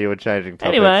coincidentally, you were changing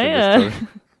topics. Anyway,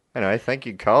 Anyway, thank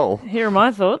you, Cole, here are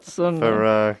my thoughts on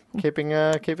for keeping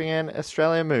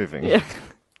Australia moving. Yeah.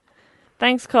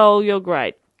 Thanks, Cole. You're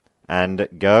great. And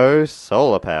go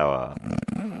solar power.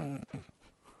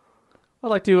 I'd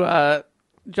like to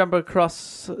jump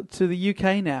across to the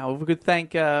UK now. If we could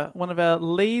thank one of our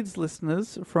Leeds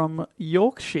listeners from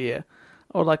Yorkshire.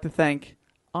 I would like to thank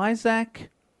Isaac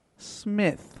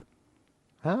Smith.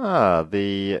 Ah,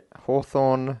 the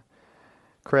Hawthorn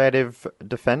creative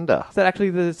defender. Is that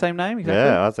actually the same name? Exactly?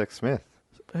 Yeah, Isaac Smith.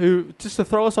 Who, just to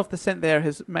throw us off the scent there,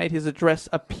 has made his address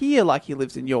appear like he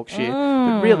lives in Yorkshire,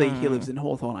 but really he lives in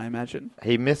Hawthorn, I imagine.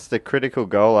 He missed a critical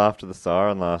goal after the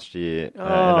Siren last year in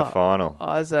a final.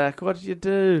 Isaac, what did you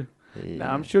do? Yeah. No,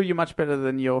 I'm sure you're much better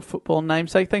than your football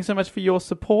namesake. Thanks so much for your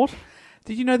support.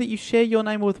 Did you know that you share your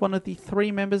name with one of the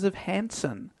 3 members of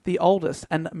Hanson, the oldest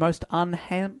and most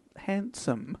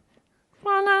unhandsome?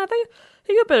 Well, no,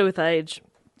 he got better with age.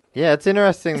 Yeah, it's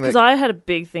interesting Because I had a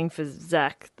big thing for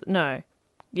Zach. No.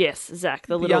 Yes, Zach,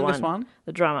 the little youngest one?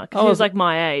 The drummer. Because he was like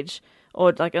my age,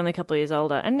 or like only a couple of years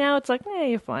older. And now it's like, yeah,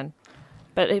 you're fine.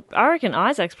 But I reckon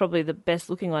Isaac's probably the best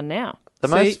looking one now. The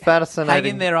most fascinating... Hang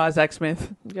in there, Isaac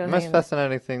Smith. The most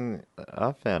fascinating thing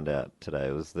I found out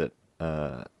today was that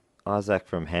Isaac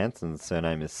from Hanson's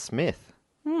surname is Smith.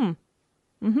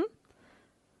 Mm-hmm.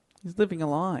 He's living a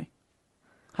lie.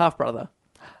 Half-brother.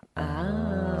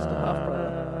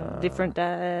 Ah. Different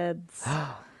dads.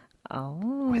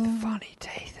 Oh. With funny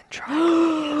teeth and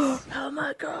triangles. Oh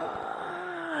my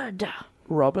god.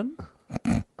 Robin.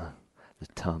 The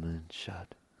Tamam and Shud.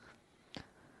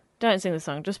 Don't sing the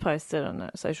song, just post it on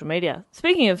social media.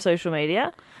 Speaking of social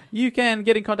media, you can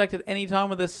get in contact at any time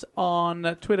with us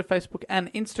on Twitter, Facebook, and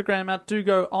Instagram at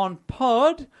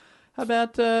DoGoOnPod. How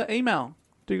about email?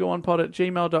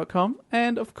 DoGoOnPod@gmail.com.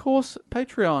 And, of course,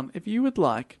 Patreon, if you would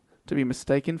like to be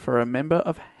mistaken for a member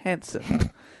of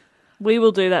Hanson. we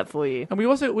will do that for you. And we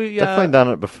also... Definitely done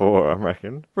it before, I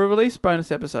reckon. We release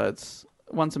bonus episodes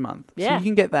once a month. Yeah. So you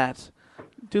can get that.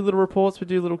 Do little reports, we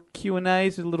do little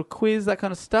Q&As, do a little quiz, that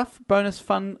kind of stuff. Bonus,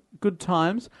 fun, good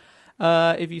times.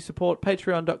 If you support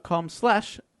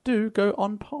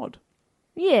patreon.com/DoGoOnPod.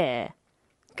 Yeah.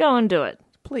 Go and do it.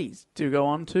 Please do go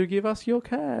on to give us your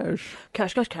cash.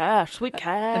 Cash, cash, cash. Sweet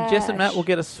cash. And Jess and Matt will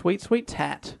get a sweet, sweet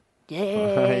tat.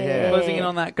 Yeah. Closing in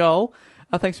on that goal.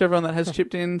 Thanks to everyone that has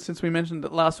chipped in since we mentioned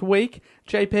it last week.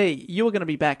 JP, you are going to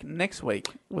be back next week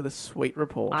with a sweet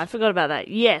report. I forgot about that.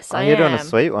 Yes, I am. You're doing a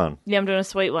sweet one. Yeah, I'm doing a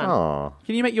sweet one. Oh.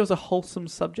 Can you make yours a wholesome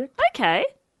subject? Okay.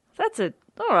 That's it.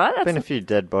 All right. That's Been a few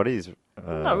dead bodies.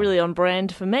 not really on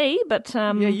brand for me, but...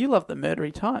 yeah, you love the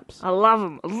murdery types. I love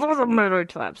them. I love the murdery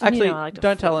types. Actually, I like to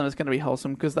don't tell them it's going to be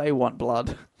wholesome because they want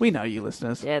blood. We know you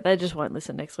listeners. Yeah, they just won't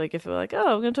listen next week if we're like,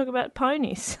 oh, we're going to talk about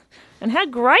ponies and how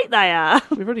great they are.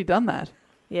 We've already done that.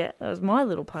 Yeah, that was my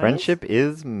little pony. Friendship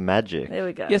is magic. There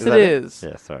we go. Yes, it is.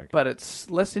 Yeah, sorry. But it's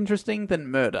less interesting than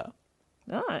murder.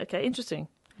 Oh, okay, interesting.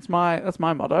 That's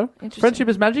my motto. Interesting. Friendship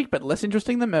is magic, but less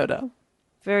interesting than murder.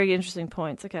 Very interesting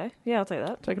points. Okay, yeah, I'll take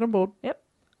that. Take it on board. Yep,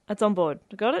 it's on board.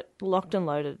 Got it? Locked and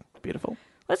loaded. Beautiful.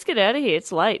 Let's get out of here.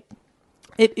 It's late.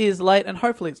 It is late, and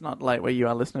hopefully it's not late where you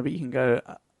are, listener, but you can go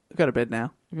to bed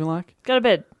now, if you like. Go to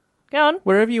bed. Go on.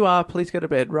 Wherever you are, please go to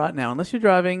bed right now, unless you're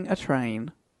driving a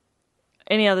train.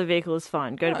 Any other vehicle is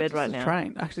fine. Go to bed right now.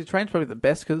 Train. Actually, train's probably the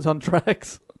best because it's on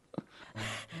tracks.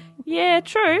 Yeah,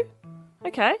 true.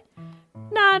 Okay.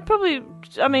 No, probably...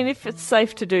 I mean, if it's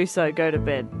safe to do so, go to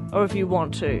bed. Or if you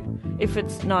want to. If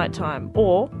it's nighttime.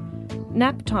 Or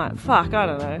nap time. Fuck, I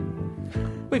don't know.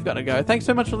 We've got to go. Thanks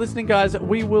so much for listening, guys.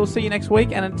 We will see you next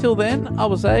week. And until then, I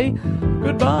will say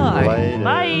goodbye. Later.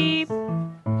 Bye.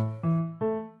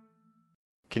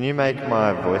 Can you make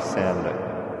my voice sound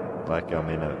like I'm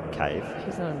in a cave?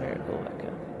 She's not a miracle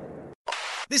worker.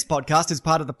 This podcast is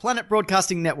part of the Planet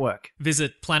Broadcasting Network.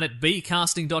 Visit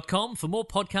planetbcasting.com for more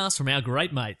podcasts from our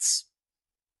great mates.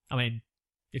 I mean,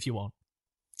 if you want.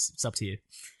 It's up to you.